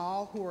sins of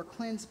all who are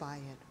cleansed by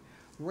it,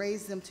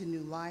 raise them to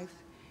new life,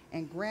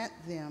 and grant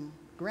them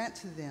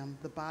to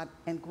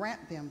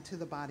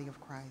the body of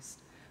Christ.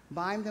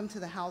 Bind them to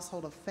the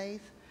household of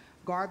faith,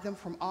 guard them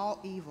from all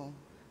evil,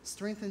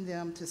 strengthen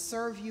them to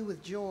serve you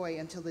with joy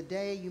until the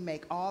day you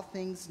make all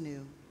things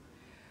new.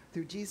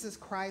 Through Jesus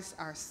Christ,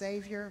 our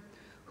Savior,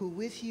 who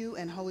with you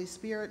and Holy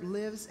Spirit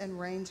lives and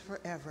reigns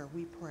forever,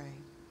 we pray.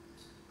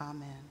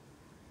 Amen.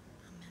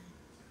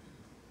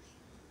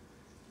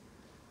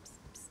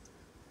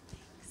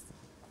 Thanks.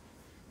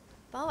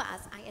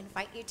 Boaz, I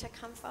invite you to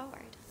come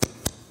forward.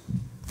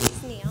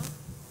 Please kneel.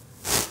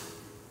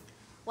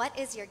 What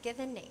is your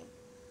given name?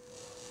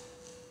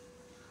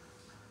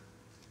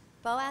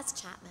 Boaz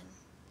Chapman,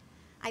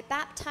 I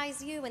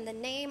baptize you in the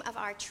name of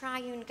our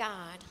triune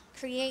God,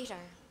 Creator,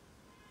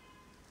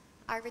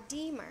 our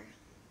Redeemer,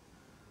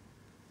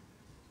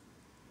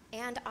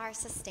 and our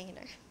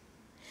Sustainer.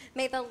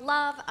 May the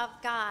love of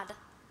God,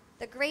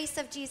 the grace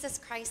of Jesus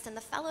Christ, and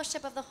the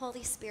fellowship of the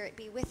Holy Spirit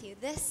be with you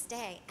this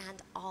day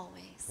and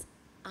always.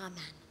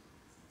 Amen.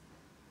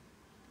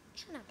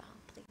 Annabelle,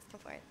 please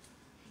come forward.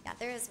 Yeah,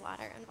 there is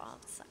water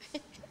involved.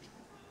 Sorry.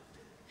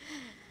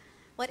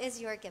 What is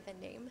your given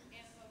name?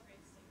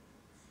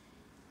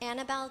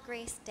 Annabelle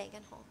Grace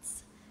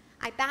Dagenholtz.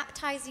 I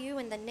baptize you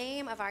in the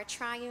name of our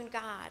triune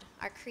God,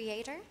 our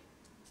Creator,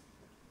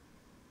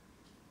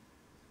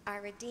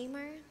 our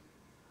Redeemer,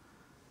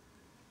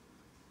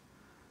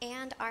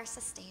 and our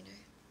Sustainer.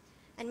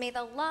 And may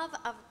the love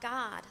of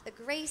God, the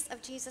grace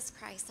of Jesus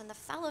Christ, and the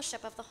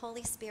fellowship of the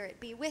Holy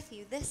Spirit be with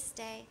you this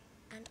day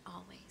and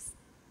always.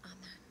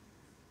 Amen.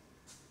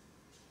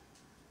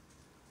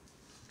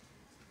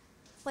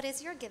 What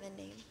is your given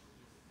name?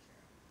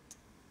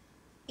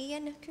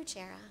 Ian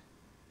Kuchera,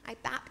 I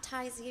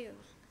baptize you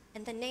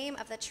in the name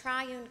of the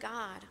triune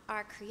God,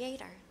 our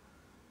Creator,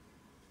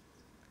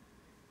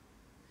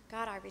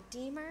 God our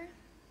Redeemer,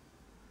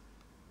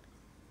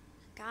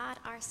 God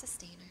our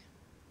Sustainer.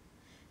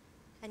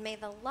 And may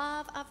the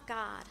love of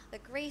God, the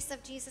grace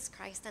of Jesus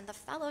Christ, and the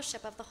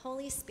fellowship of the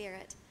Holy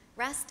Spirit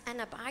rest and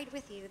abide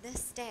with you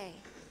this day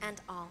and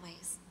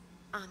always.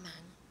 Amen.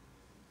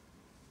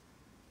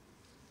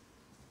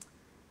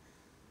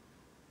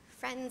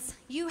 Friends,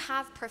 you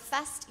have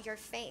professed your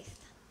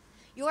faith.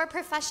 Your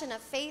profession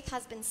of faith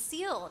has been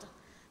sealed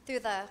through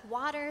the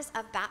waters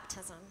of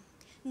baptism.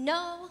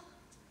 Know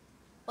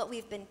what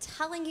we've been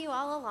telling you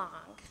all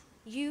along.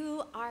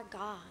 You are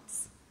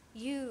God's.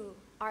 You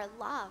are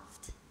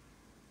loved.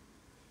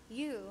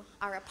 You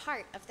are a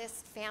part of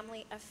this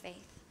family of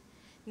faith.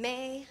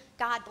 May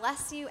God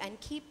bless you and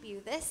keep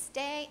you this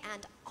day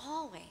and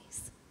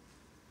always.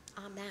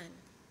 Amen.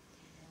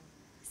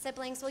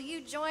 Siblings, will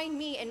you join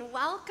me in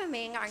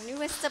welcoming our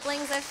newest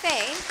siblings of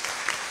faith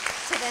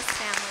to this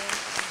family?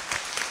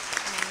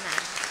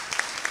 Amen.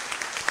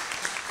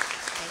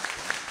 Thank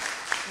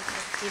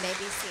you. You may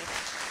be seated.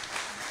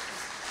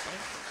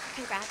 Thank you.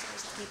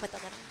 Congratulations. Can you put the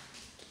lid on?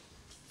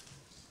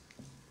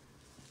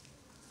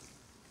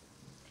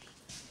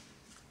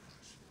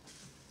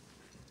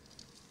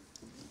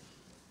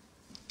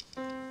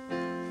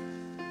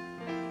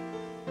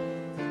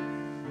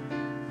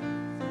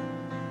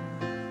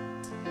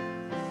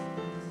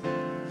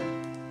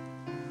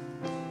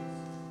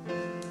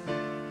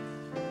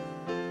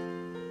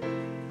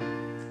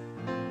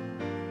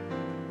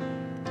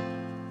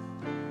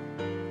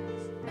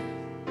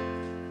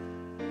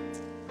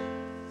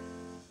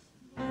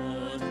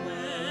 But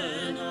when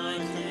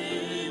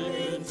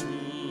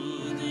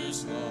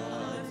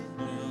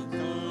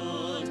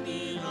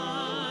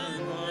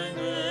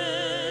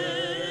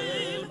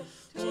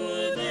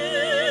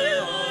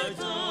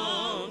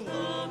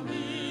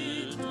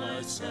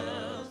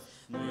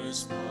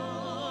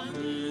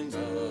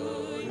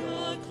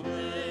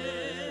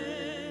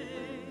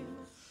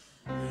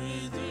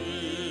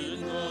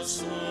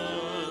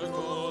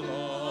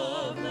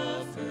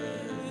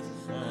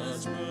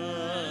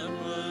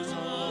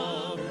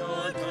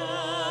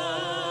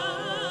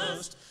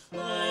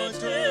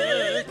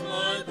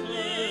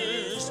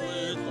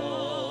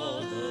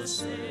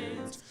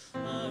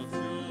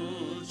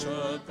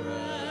future,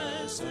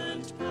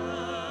 present,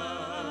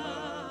 past.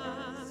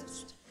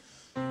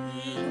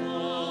 In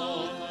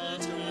all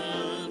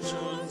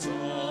attentions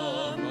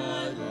of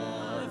my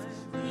life,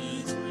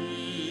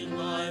 between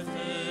my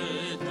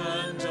faith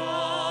and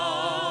doubt,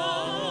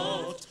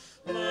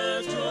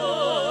 let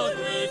your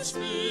great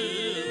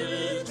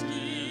Spirit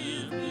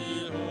give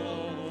me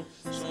hope,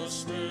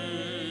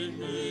 sustain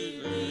me,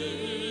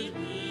 lead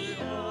me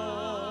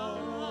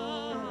on.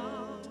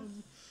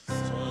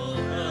 So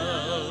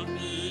help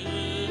me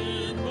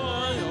in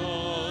my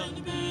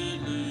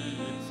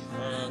unbelief,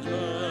 and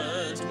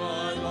let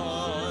my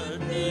life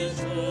be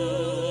true.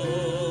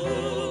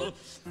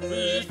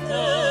 Feet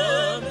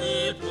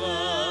firmly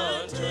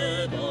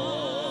planted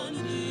on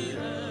the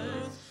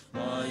earth,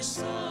 my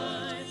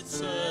sight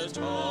set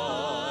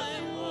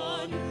high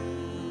on you.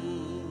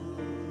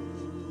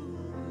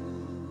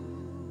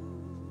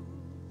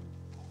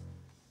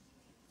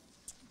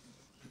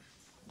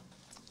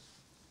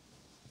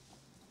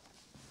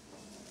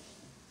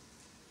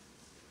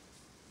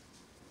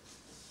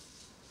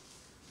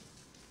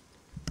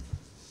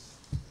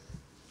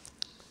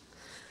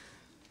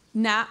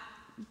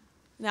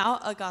 Now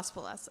a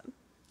gospel lesson.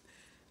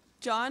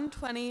 John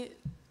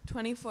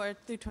 20:24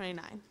 through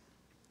 29.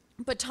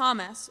 But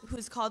Thomas, who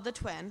is called the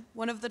twin,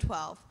 one of the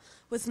 12,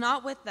 was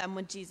not with them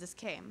when Jesus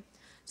came.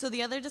 So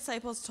the other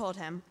disciples told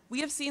him,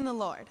 "We have seen the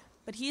Lord."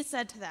 But he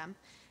said to them,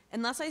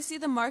 "Unless I see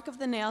the mark of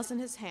the nails in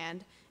his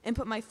hand, and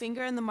put my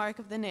finger in the mark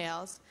of the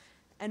nails,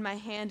 and my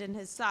hand in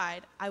his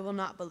side, I will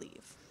not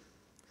believe."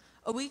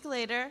 A week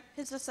later,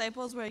 his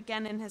disciples were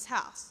again in his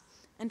house,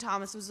 and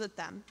Thomas was with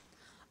them.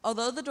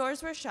 Although the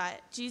doors were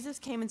shut, Jesus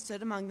came and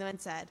stood among them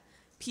and said,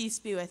 "Peace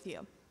be with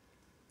you."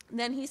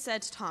 Then he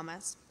said to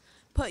Thomas,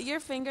 "Put your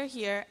finger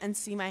here and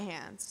see my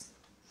hands.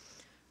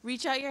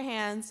 Reach out your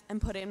hands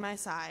and put it in my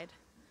side.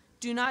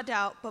 Do not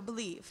doubt, but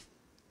believe."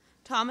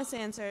 Thomas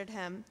answered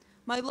him,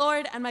 "My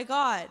Lord and my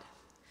God."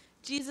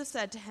 Jesus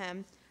said to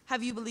him,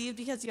 "Have you believed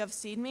because you have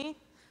seen me?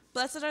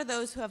 Blessed are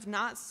those who have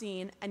not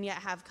seen and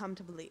yet have come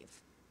to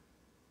believe."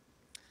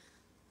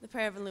 The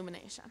prayer of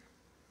illumination.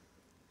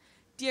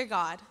 Dear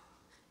God,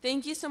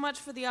 thank you so much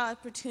for the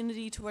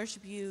opportunity to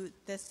worship you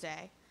this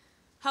day.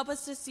 Help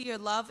us to see your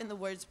love in the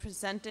words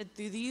presented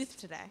through the youth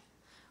today.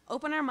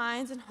 Open our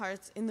minds and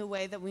hearts in the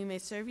way that we may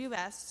serve you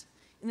best.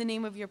 In the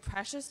name of your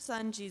precious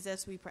Son,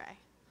 Jesus, we pray.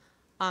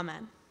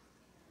 Amen.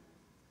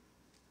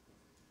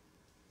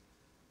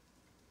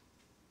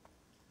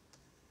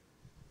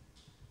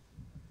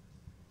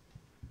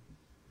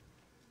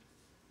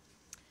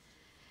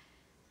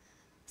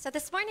 So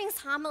this morning's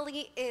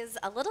homily is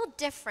a little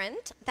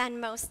different than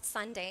most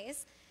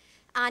Sundays.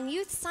 On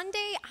Youth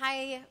Sunday,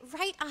 I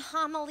write a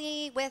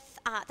homily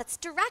that's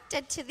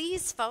directed to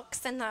these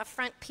folks in the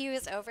front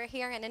pews over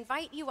here and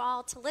invite you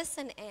all to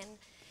listen in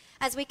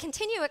as we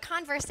continue a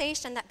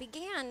conversation that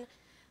began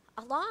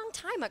a long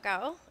time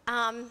ago,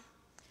 a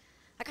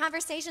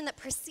conversation that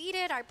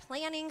preceded our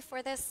planning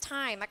for this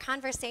time, a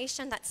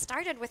conversation that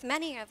started with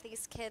many of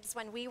these kids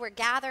when we were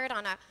gathered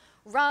on a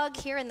rug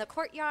here in the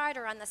courtyard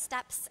or on the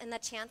steps in the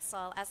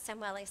chancel, as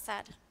Samuele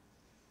said.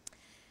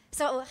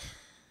 So,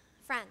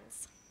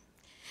 friends,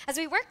 as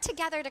we worked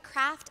together to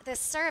craft this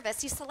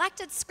service, you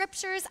selected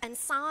scriptures and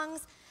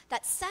songs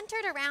that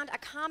centered around a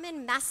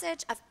common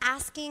message of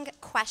asking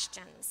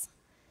questions,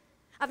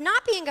 of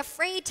not being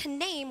afraid to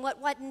name what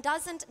one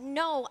doesn't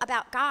know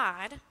about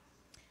God,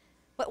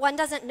 what one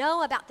doesn't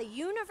know about the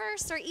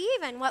universe, or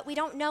even what we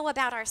don't know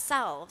about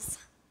ourselves.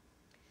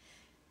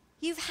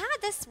 You've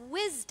had this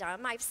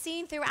wisdom I've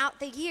seen throughout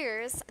the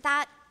years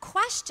that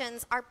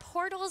questions are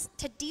portals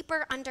to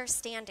deeper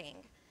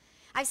understanding.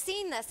 I've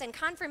seen this in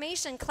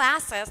confirmation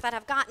classes that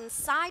have gotten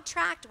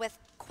sidetracked with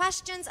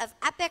questions of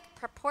epic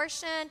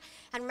proportion.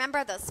 And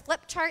remember those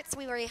flip charts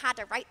where we had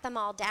to write them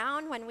all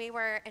down when we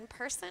were in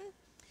person?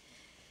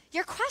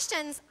 Your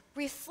questions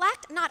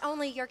reflect not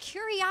only your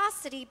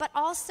curiosity, but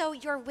also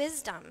your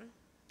wisdom.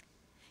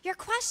 Your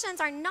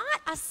questions are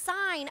not a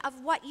sign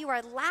of what you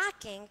are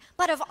lacking,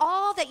 but of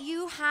all that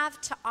you have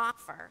to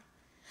offer.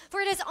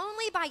 For it is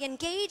only by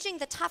engaging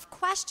the tough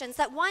questions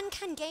that one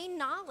can gain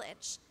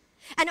knowledge.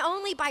 And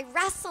only by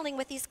wrestling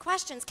with these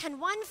questions can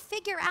one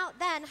figure out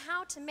then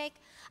how to make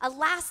a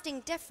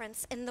lasting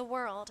difference in the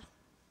world.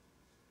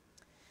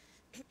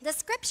 The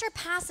scripture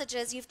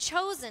passages you've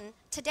chosen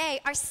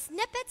today are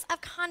snippets of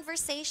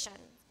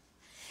conversation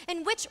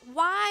in which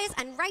wise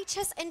and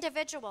righteous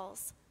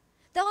individuals,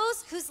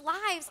 those whose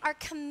lives are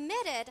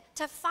committed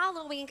to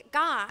following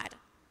God,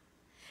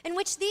 in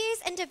which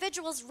these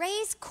individuals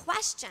raise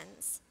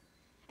questions,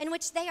 in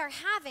which they are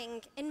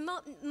having, in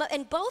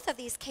both of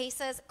these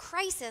cases,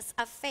 crisis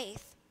of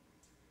faith.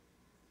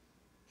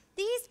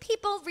 These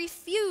people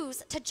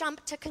refuse to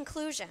jump to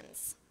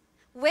conclusions,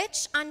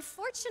 which,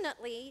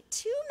 unfortunately,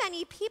 too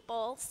many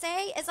people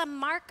say is a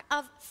mark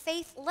of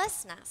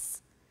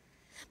faithlessness.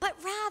 But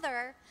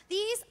rather,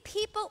 these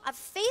people of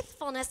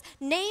faithfulness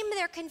name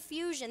their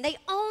confusion. They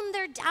own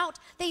their doubt.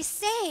 They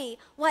say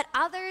what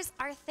others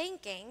are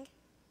thinking.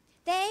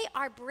 They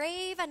are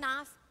brave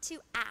enough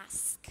to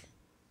ask.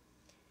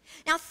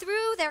 Now,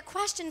 through their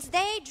questions,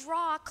 they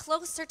draw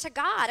closer to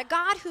God, a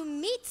God who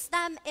meets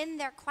them in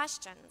their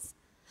questions.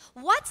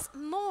 What's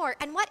more,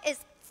 and what is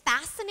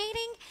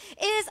fascinating,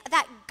 is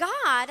that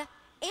God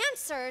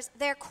answers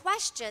their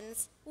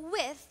questions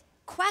with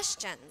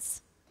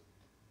questions.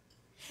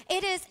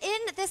 It is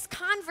in this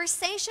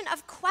conversation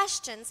of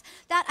questions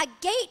that a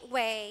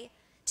gateway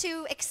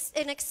to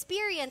an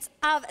experience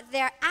of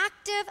their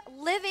active,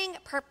 living,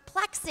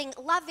 perplexing,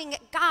 loving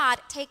God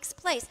takes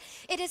place.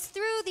 It is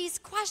through these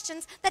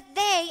questions that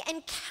they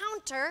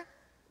encounter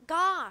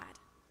God.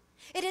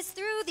 It is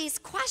through these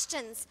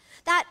questions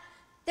that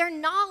their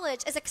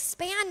knowledge is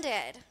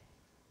expanded,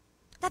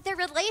 that their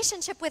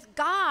relationship with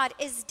God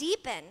is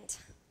deepened.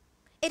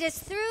 It is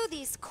through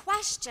these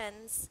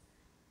questions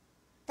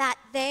that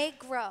they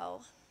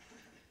grow.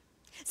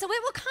 So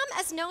it will come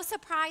as no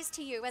surprise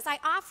to you as I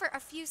offer a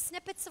few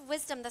snippets of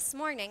wisdom this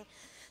morning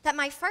that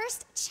my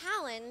first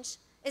challenge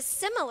is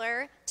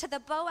similar to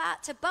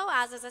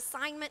Boaz's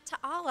assignment to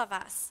all of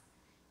us.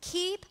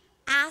 Keep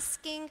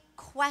asking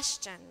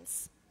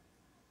questions.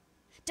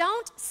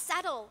 Don't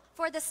settle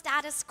for the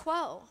status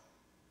quo.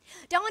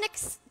 Don't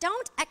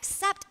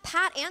accept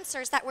pat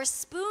answers that were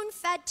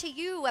spoon-fed to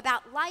you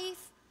about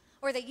life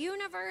or the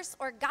universe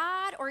or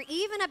God or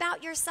even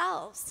about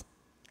yourselves.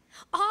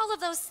 All of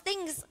those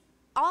things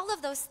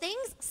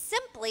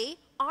simply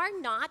are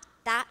not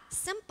that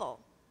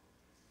simple.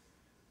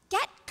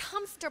 Get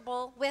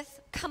comfortable with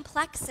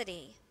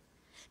complexity.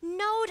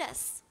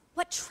 Notice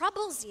what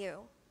troubles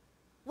you,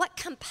 what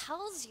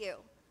compels you.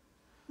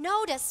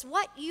 Notice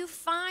what you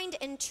find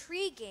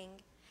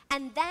intriguing,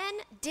 and then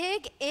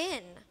dig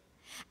in.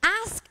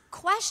 Ask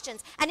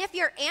questions. And if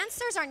your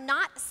answers are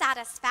not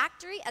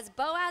satisfactory, as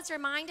Boaz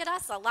reminded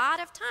us, a lot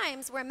of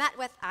times we're met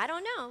with, I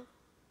don't know.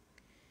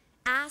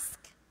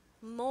 Ask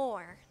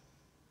more.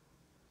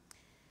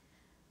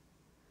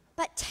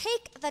 But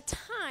take the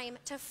time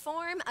to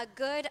form a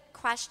good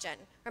question.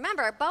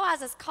 Remember,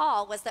 Boaz's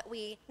call was that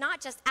we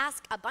not just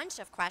ask a bunch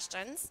of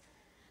questions,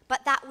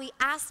 but that we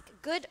ask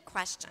good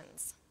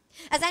questions.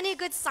 As any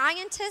good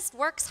scientist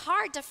works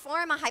hard to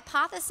form a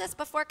hypothesis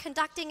before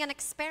conducting an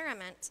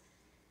experiment,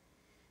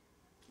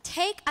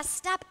 take a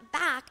step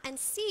back and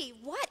see,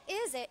 what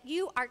is it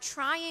you are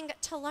trying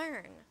to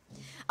learn?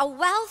 A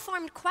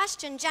well-formed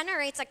question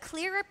generates a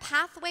clearer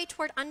pathway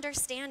toward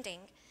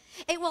understanding.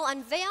 It will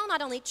unveil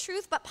not only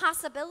truth but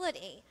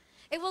possibility.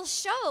 It will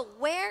show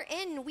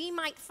wherein we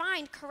might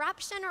find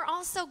corruption or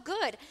also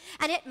good,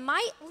 and it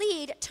might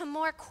lead to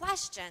more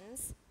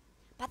questions,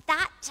 but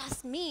that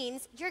just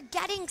means you're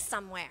getting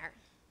somewhere.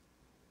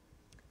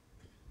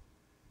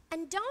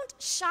 And don't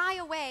shy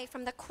away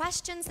from the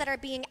questions that are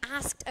being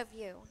asked of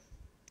you.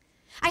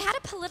 I had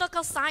a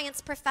political science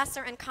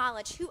professor in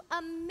college who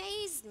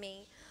amazed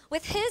me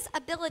with his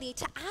ability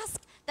to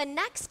ask the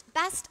next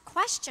best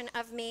question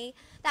of me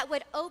that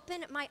would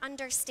open my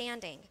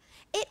understanding.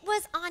 It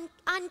was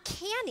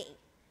uncanny.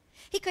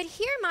 He could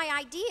hear my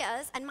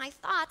ideas and my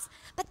thoughts,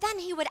 but then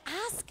he would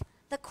ask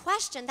the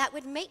question that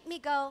would make me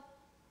go,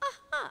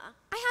 I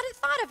hadn't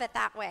thought of it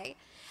that way,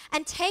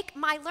 and take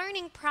my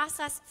learning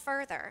process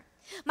further.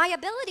 My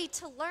ability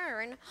to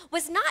learn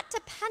was not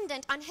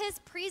dependent on his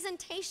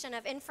presentation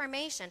of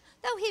information,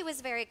 though he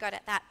was very good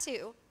at that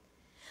too.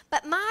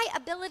 But my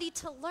ability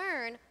to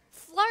learn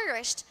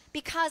flourished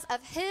because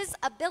of his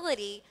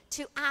ability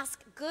to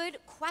ask good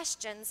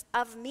questions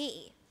of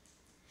me.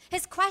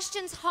 His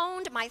questions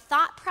honed my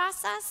thought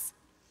process.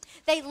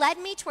 They led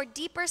me toward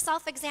deeper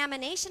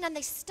self-examination, and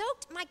they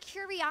stoked my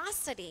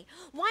curiosity,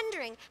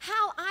 wondering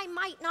how I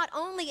might not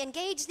only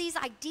engage these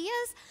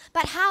ideas,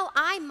 but how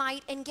I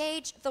might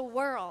engage the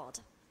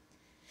world.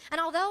 And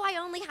although I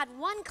only had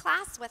one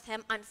class with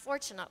him,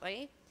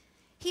 unfortunately,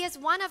 he is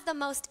one of the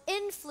most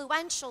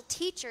influential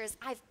teachers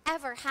I've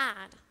ever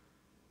had.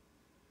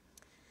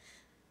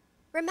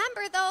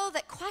 Remember, though,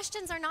 that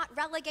questions are not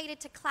relegated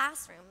to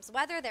classrooms,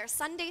 whether they're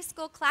Sunday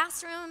school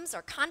classrooms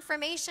or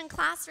confirmation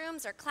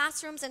classrooms or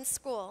classrooms in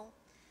school.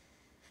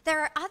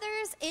 There are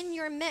others in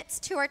your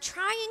midst who are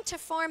trying to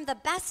form the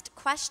best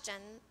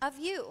question of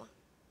you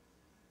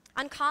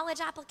on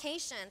college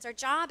applications or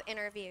job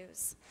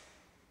interviews,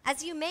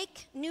 as you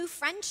make new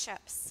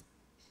friendships,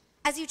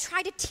 as you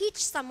try to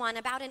teach someone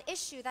about an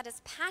issue that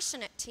is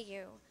passionate to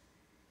you,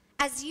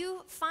 as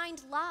you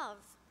find love,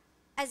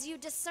 as you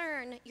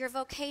discern your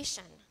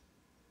vocation.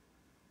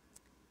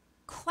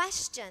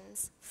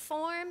 Questions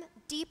form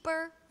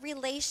deeper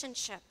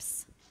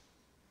relationships.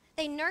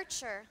 They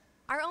nurture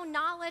our own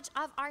knowledge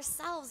of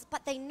ourselves,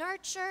 but they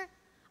nurture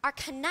our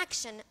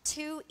connection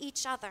to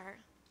each other.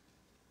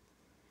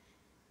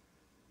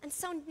 And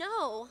so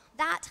know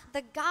that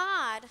the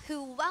God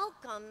who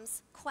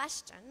welcomes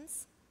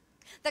questions,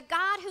 the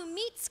God who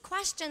meets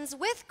questions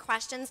with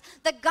questions,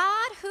 the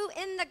God who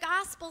in the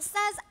gospel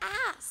says,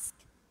 ask,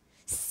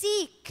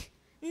 seek,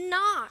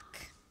 knock.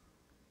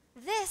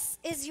 This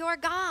is your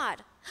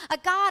God, a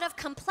God of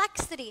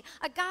complexity,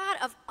 a God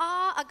of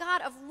awe, a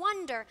God of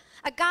wonder,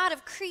 a God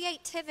of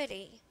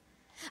creativity,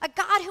 a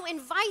God who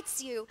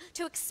invites you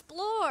to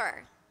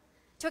explore,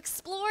 to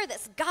explore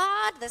this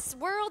God, this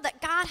world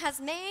that God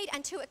has made,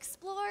 and to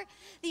explore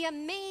the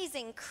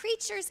amazing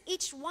creatures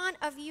each one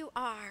of you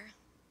are.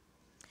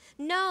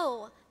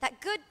 Know that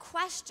good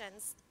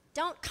questions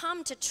don't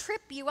come to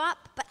trip you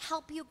up, but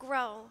help you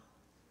grow.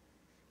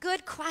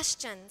 Good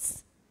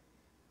questions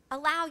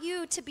allow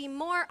you to be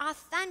more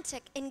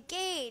authentic,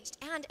 engaged,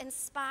 and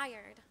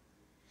inspired.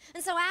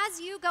 And so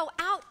as you go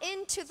out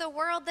into the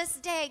world this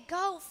day,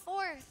 go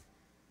forth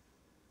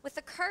with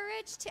the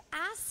courage to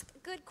ask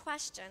good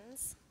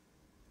questions,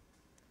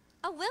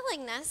 a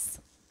willingness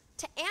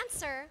to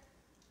answer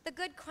the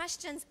good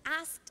questions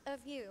asked of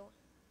you,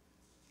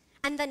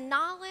 and the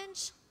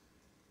knowledge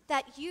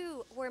that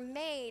you were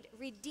made,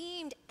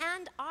 redeemed,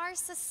 and are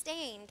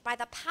sustained by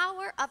the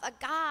power of a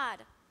God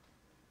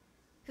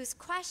whose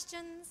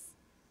questions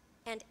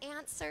and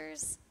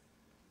answers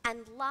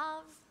and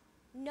love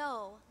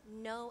know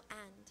no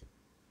end.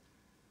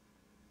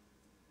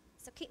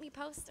 So keep me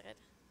posted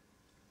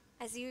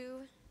as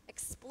you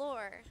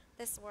explore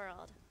this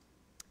world.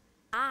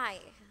 I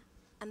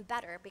am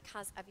better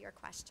because of your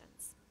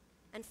questions.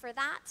 And for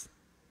that,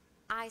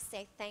 I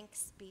say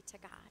thanks be to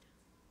God.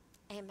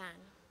 Amen.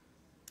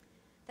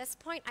 At this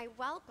point, I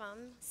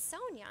welcome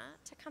Sonia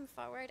to come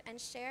forward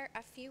and share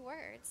a few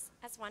words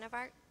as one of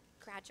our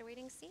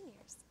graduating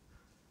seniors.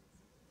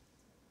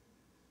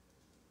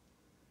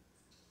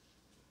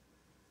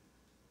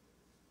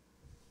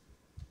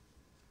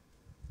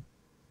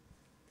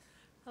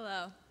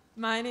 Hello,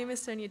 my name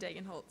is Sonia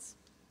Dagenholtz.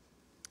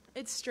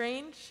 It's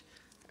strange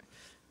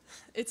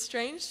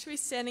to be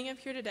standing up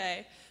here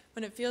today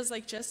when it feels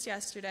like just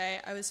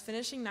yesterday I was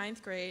finishing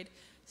 9th grade,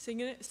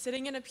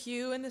 sitting in a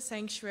pew in the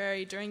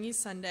sanctuary during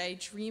East Sunday,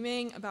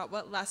 dreaming about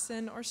what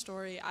lesson or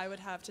story I would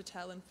have to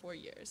tell in 4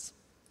 years.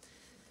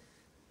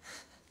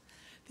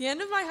 The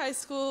end of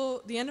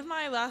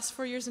my last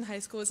 4 years in high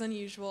school was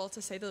unusual,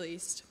 to say the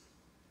least.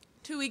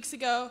 2 weeks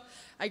ago,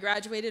 I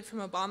graduated from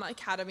Obama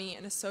Academy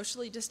in a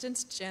socially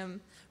distanced gym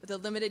with a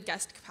limited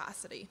guest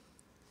capacity.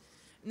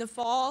 In the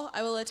fall,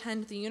 I will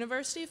attend the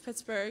University of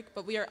Pittsburgh,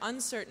 but we are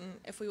uncertain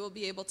if we will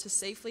be able to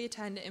safely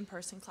attend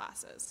in-person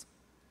classes.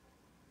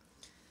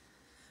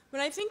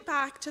 When I think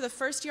back to the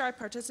first year I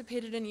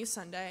participated in Youth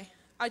Sunday,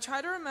 I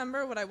try to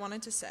remember what I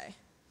wanted to say.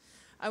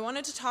 I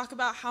wanted to talk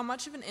about how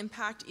much of an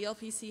impact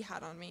ELPC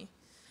had on me,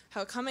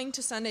 how coming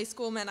to Sunday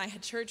school meant I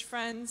had church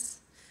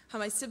friends, how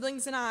my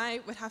siblings and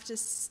I would have to,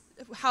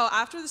 how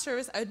after the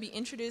service I would be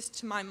introduced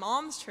to my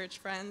mom's church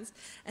friends,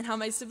 and how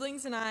my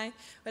siblings and I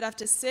would have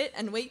to sit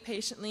and wait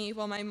patiently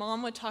while my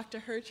mom would talk to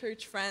her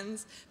church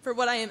friends for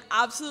what I am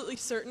absolutely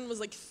certain was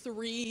like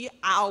 3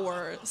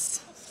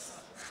 hours.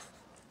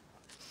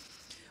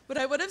 What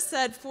I would have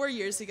said 4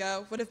 years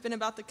ago would have been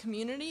about the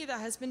community that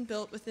has been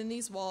built within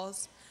these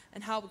walls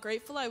and how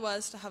grateful I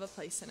was to have a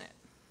place in it.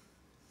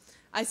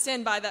 I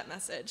stand by that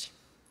message.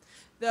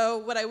 Though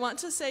what I want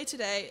to say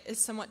today is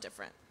somewhat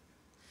different.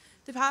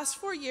 The past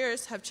 4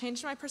 years have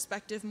changed my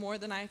perspective more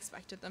than I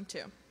expected them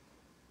to.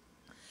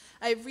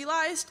 I have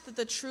realized that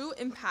the true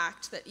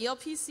impact that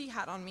ELPC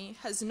had on me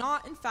has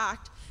not, in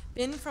fact,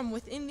 been from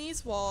within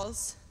these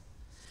walls,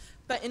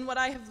 but in what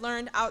I have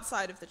learned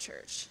outside of the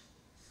church.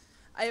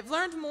 I have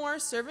learned more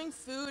serving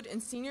food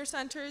in senior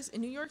centers in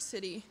New York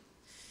City,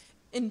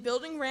 in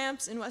building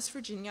ramps in West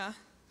Virginia,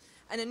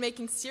 and in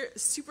making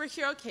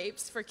superhero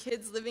capes for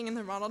kids living in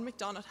the Ronald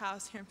McDonald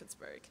House here in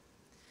Pittsburgh.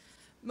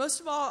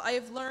 Most of all, I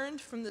have learned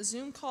from the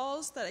Zoom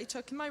calls that I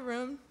took in my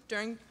room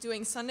during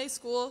doing Sunday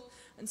school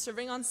and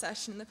serving on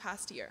session in the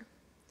past year.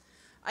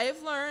 I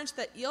have learned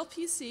that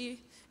ELPC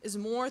is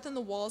more than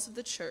the walls of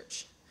the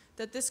church,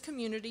 that this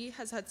community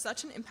has had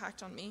such an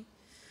impact on me,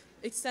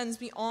 extends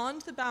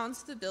beyond the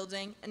bounds of the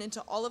building and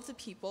into all of the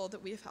people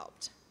that we have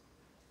helped.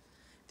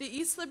 The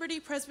East Liberty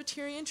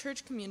Presbyterian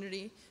Church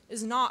community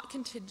is not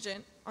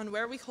contingent on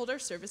where we hold our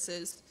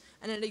services,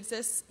 and it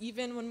exists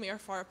even when we are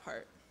far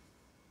apart.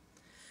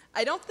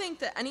 I don't think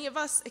that any of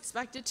us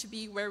expected to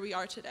be where we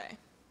are today.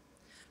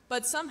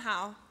 But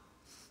somehow,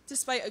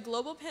 despite a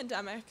global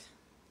pandemic,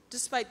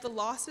 despite the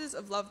losses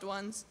of loved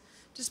ones,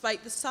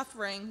 despite the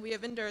suffering we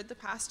have endured the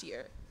past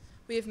year,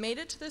 we have made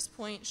it to this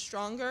point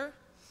stronger,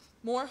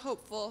 more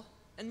hopeful,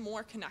 and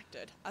more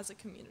connected as a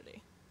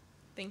community.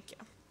 Thank you.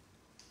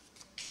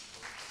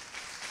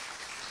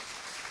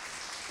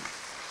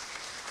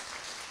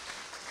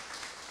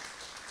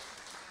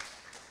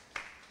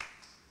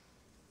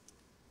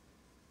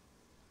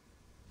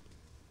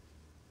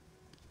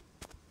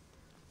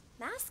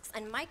 Masks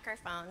and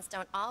microphones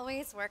don't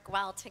always work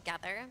well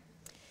together.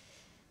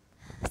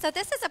 So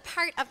this is a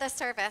part of the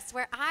service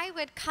where I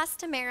would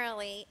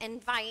customarily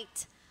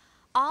invite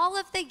all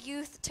of the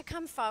youth to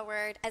come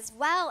forward, as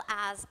well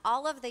as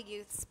all of the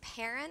youth's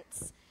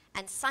parents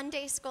and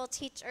Sunday school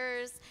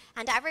teachers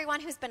and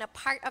everyone who's been a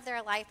part of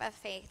their life of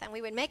faith. And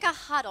we would make a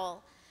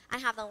huddle and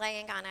have the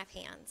laying on of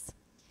hands.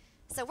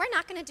 So we're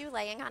not going to do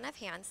laying on of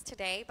hands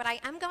today, but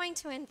I am going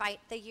to invite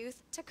the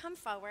youth to come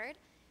forward.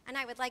 And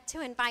I would like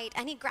to invite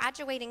any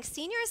graduating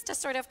seniors to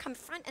sort of come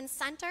front and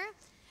center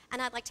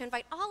And I'd like to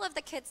invite all of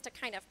the kids to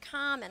kind of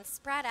come and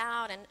spread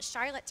out, and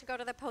Charlotte to go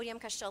to the podium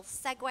because she'll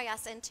segue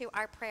us into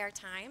our prayer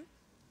time.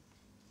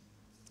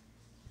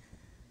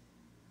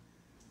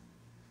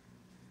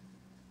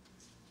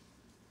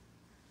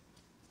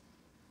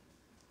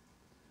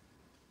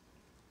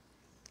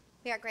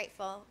 We are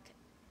grateful.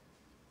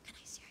 Can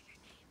I share your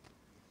name?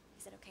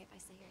 Is it okay if I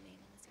say your name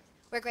in the service?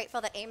 We're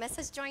grateful that Amos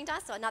has joined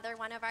us, so another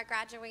one of our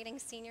graduating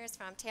seniors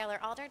from Taylor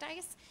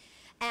Alderdice.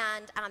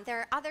 And there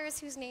are others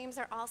whose names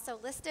are also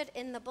listed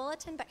in the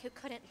bulletin, but who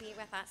couldn't be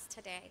with us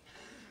today.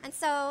 And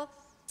so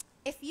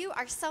if you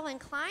are so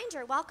inclined,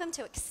 you're welcome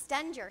to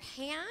extend your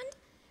hand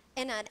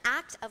in an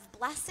act of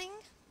blessing.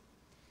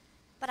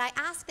 But I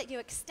ask that you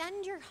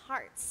extend your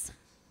hearts,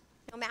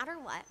 no matter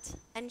what,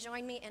 and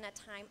join me in a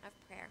time of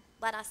prayer.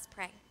 Let us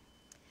pray.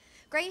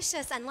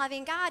 Gracious and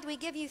loving God, we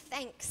give you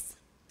thanks.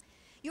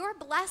 Your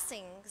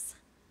blessings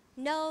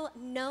know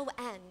no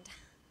end.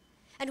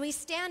 And we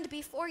stand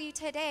before you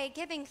today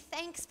giving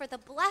thanks for the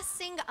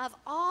blessing of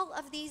all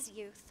of these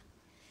youth.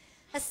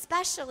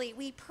 Especially,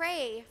 we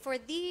pray for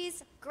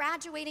these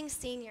graduating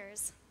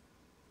seniors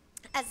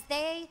as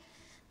they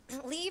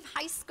leave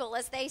high school,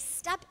 as they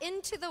step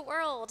into the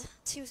world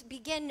to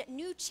begin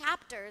new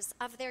chapters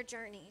of their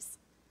journeys.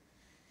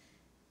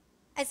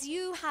 As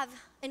you have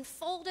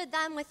enfolded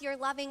them with your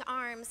loving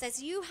arms,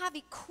 as you have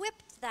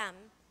equipped them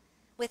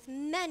with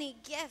many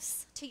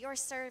gifts to your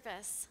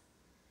service,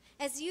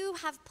 as you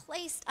have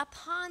placed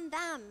upon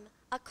them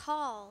a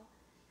call,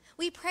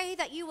 we pray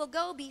that you will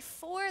go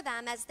before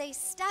them as they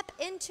step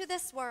into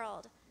this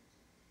world.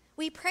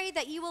 We pray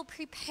that you will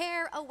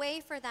prepare a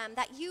way for them,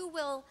 that you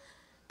will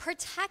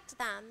protect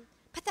them,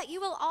 but that you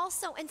will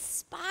also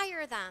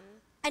inspire them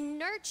and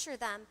nurture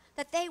them,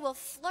 that they will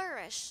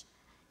flourish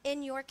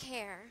in your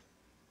care.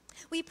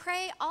 We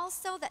pray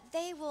also that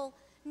they will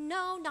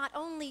know not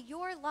only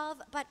your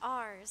love, but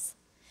ours.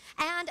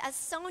 And as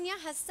Sonia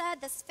has said,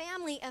 this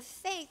family of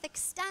faith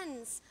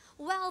extends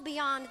well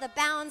beyond the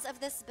bounds of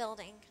this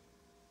building.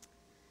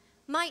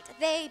 Might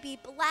they be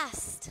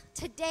blessed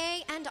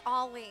today and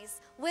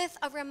always with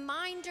a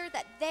reminder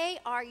that they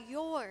are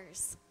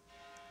yours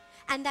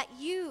and that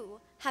you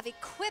have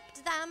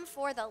equipped them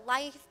for the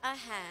life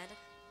ahead.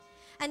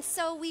 And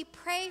so we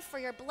pray for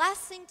your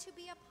blessing to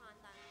be upon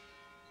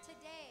them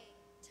today,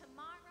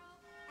 tomorrow,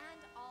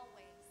 and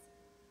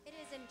always. It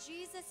is in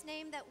Jesus'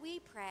 name that we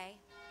pray.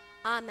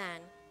 Amen.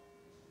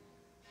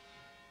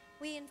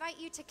 We invite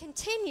you to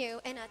continue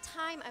in a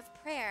time of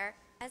prayer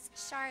as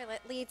Charlotte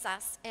leads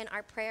us in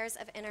our prayers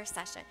of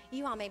intercession.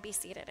 You all may be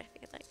seated if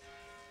you'd like.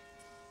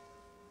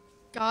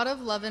 God of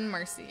love and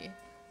mercy,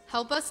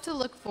 help us to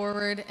look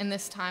forward in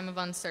this time of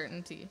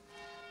uncertainty.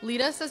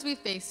 Lead us as we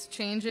face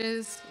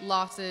changes,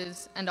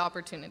 losses, and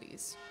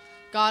opportunities.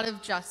 God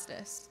of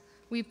justice,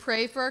 we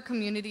pray for our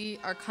community,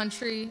 our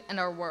country, and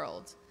our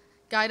world.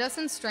 Guide us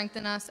and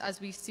strengthen us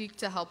as we seek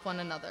to help one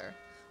another.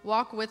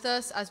 Walk with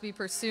us as we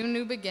pursue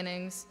new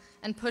beginnings,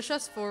 and push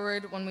us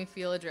forward when we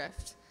feel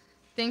adrift.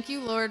 Thank you,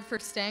 Lord, for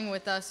staying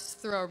with us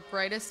through our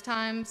brightest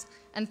times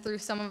and through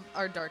some of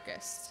our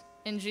darkest.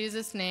 In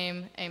Jesus'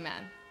 name,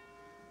 amen.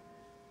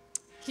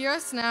 Hear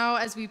us now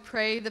as we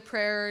pray the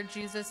prayer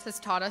Jesus has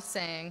taught us,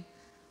 saying,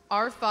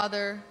 Our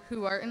Father,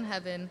 who art in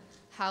heaven,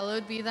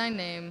 hallowed be thy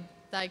name.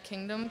 Thy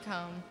kingdom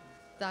come,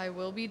 thy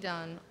will be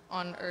done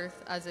on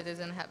earth as it is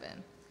in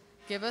heaven.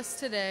 Give us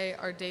today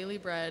our daily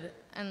bread,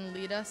 and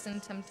lead us in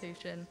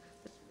temptation,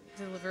 but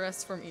deliver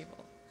us from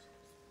evil.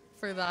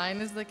 For thine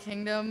is the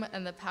kingdom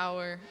and the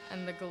power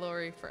and the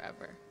glory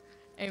forever.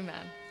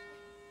 Amen.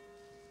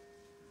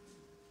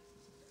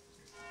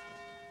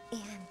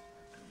 Ian.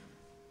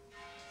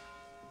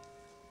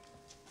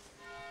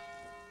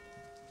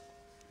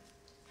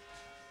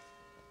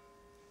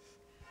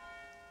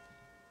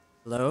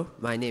 Hello,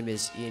 my name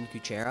is Ian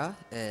Kuchera,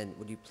 and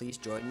would you please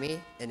join me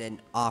in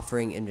an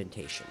offering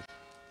invitation?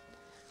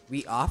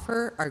 We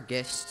offer our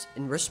gifts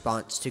in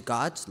response to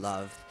God's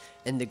love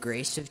and the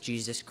grace of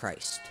Jesus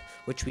Christ,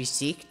 which we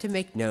seek to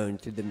make known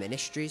through the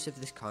ministries of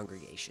this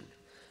congregation.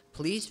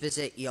 Please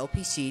visit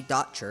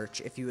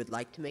elpc.church if you would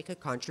like to make a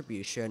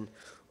contribution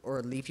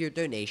or leave your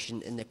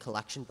donation in the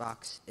collection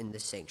box in the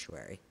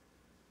sanctuary.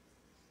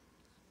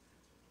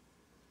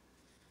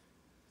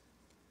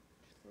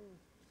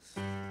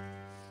 Spirit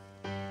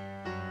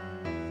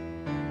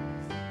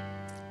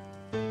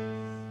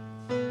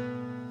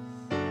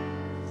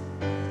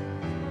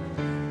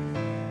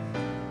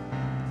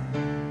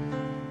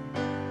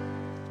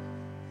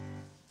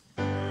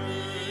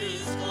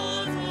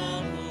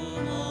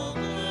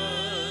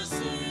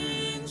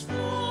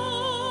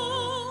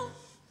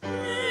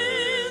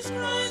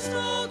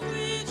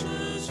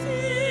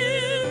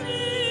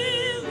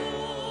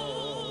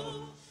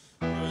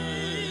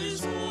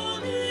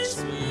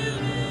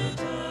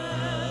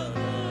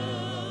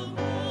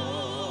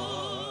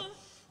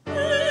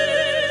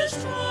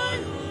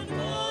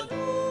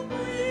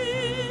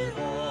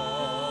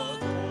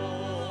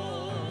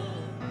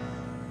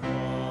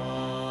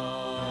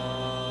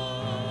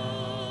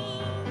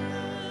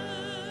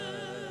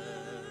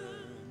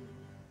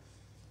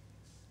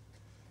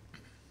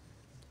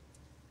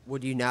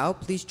Would you now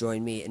please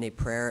join me in a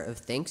prayer of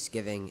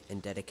thanksgiving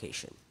and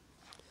dedication?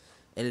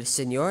 El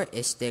Señor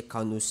esté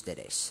con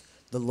ustedes.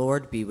 The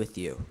Lord be with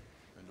you.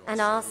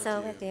 And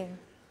also with you.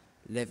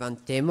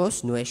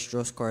 Levantemos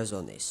nuestros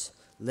corazones.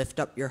 Lift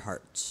up your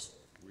hearts.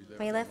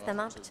 We lift them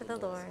up to the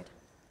Lord.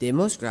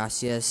 Demos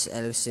gracias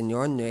al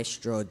Señor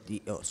nuestro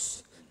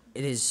Dios.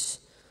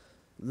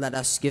 Let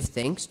us give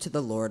thanks to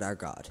the Lord our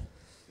God.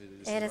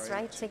 It is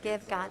right to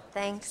give God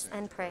thanks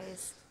and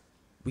praise.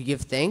 We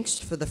give thanks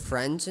for the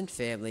friends and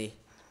family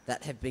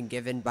that have been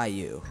given by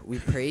you. We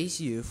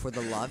praise you for the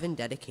love and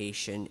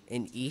dedication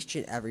in each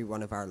and every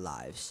one of our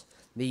lives.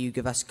 May you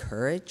give us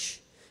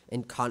courage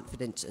and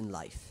confidence in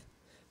life.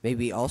 May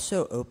we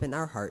also open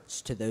our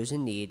hearts to those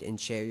in need and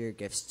share your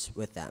gifts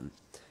with them.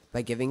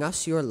 By giving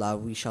us your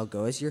love, we shall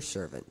go as your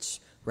servants,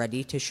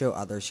 ready to show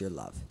others your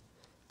love.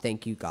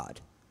 Thank you,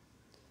 God.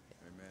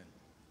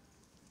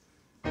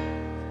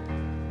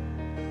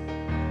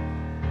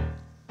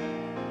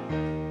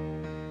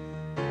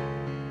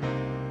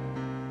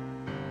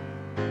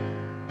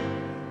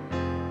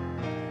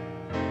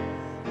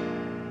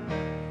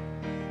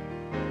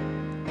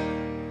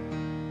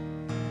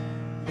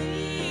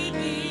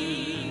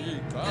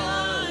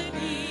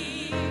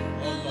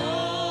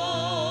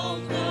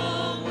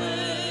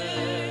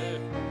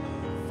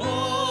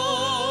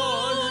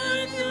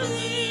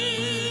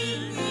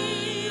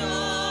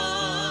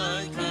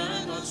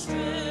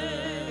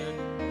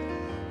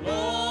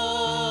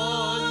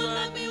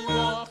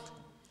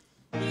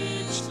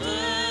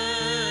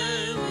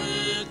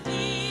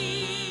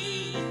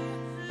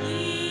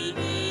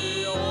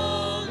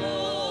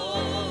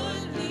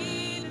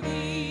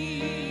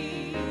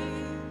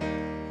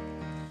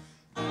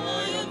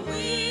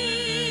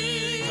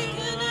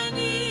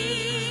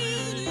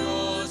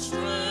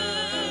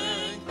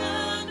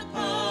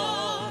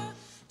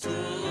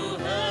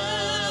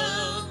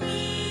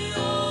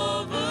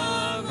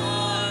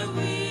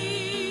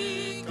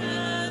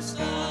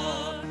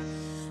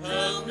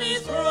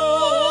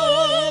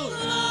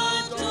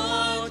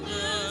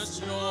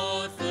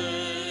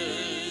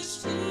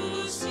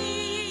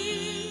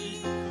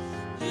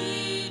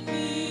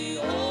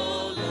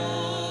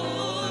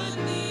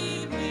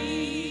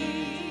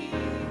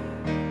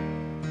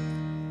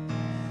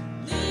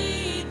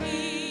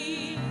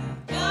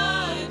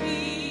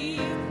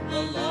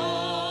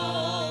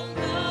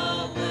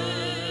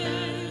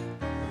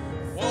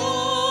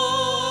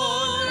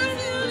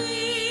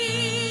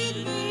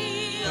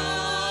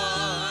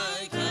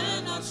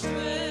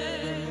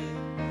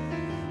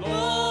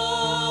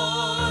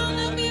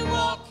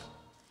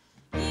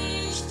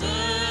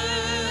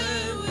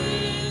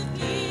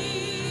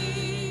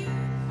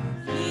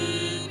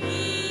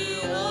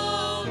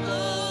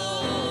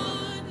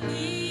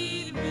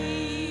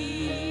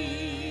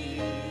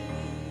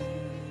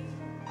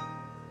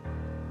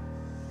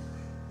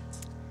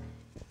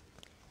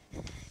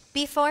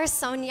 Before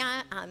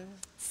Sonia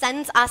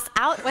sends us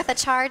out with a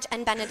charge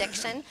and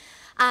benediction,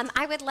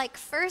 I would like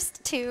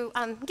first to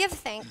give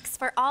thanks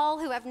for all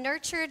who have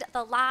nurtured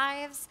the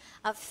lives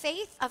of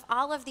faith of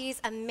all of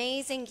these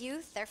amazing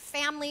youth, their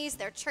families,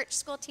 their church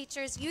school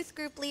teachers, youth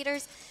group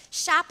leaders,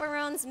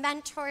 chaperones,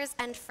 mentors,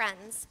 and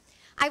friends.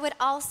 I would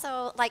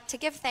also like to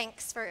give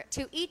thanks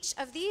to each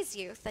of these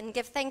youth and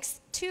give thanks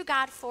to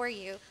God for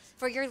you,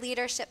 for your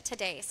leadership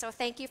today. So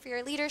thank you for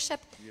your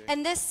leadership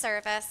in this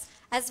service,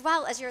 as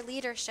well as your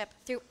leadership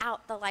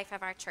throughout the life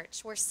of our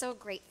church. We're so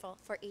grateful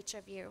for each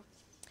of you.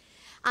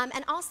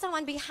 And also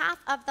on behalf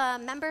of the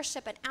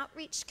Membership and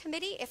Outreach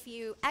Committee, if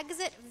you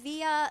exit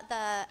via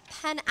the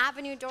Penn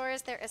Avenue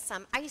doors, there is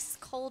some ice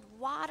cold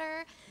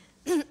water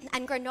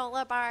and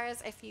granola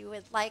bars if you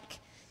would like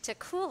to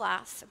cool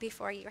off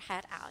before you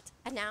head out.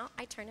 And now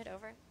I turn it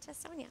over to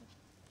Sonia.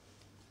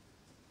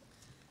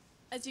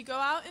 As you go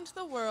out into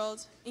the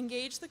world,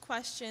 engage the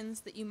questions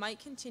that you might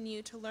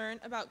continue to learn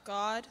about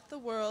God, the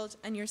world,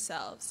 and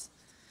yourselves.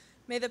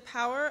 May the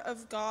power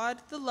of God,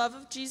 the love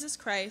of Jesus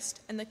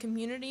Christ, and the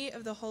community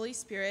of the Holy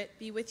Spirit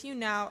be with you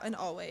now and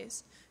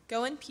always.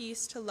 Go in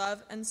peace to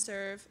love and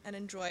serve and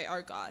enjoy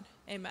our God.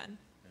 Amen.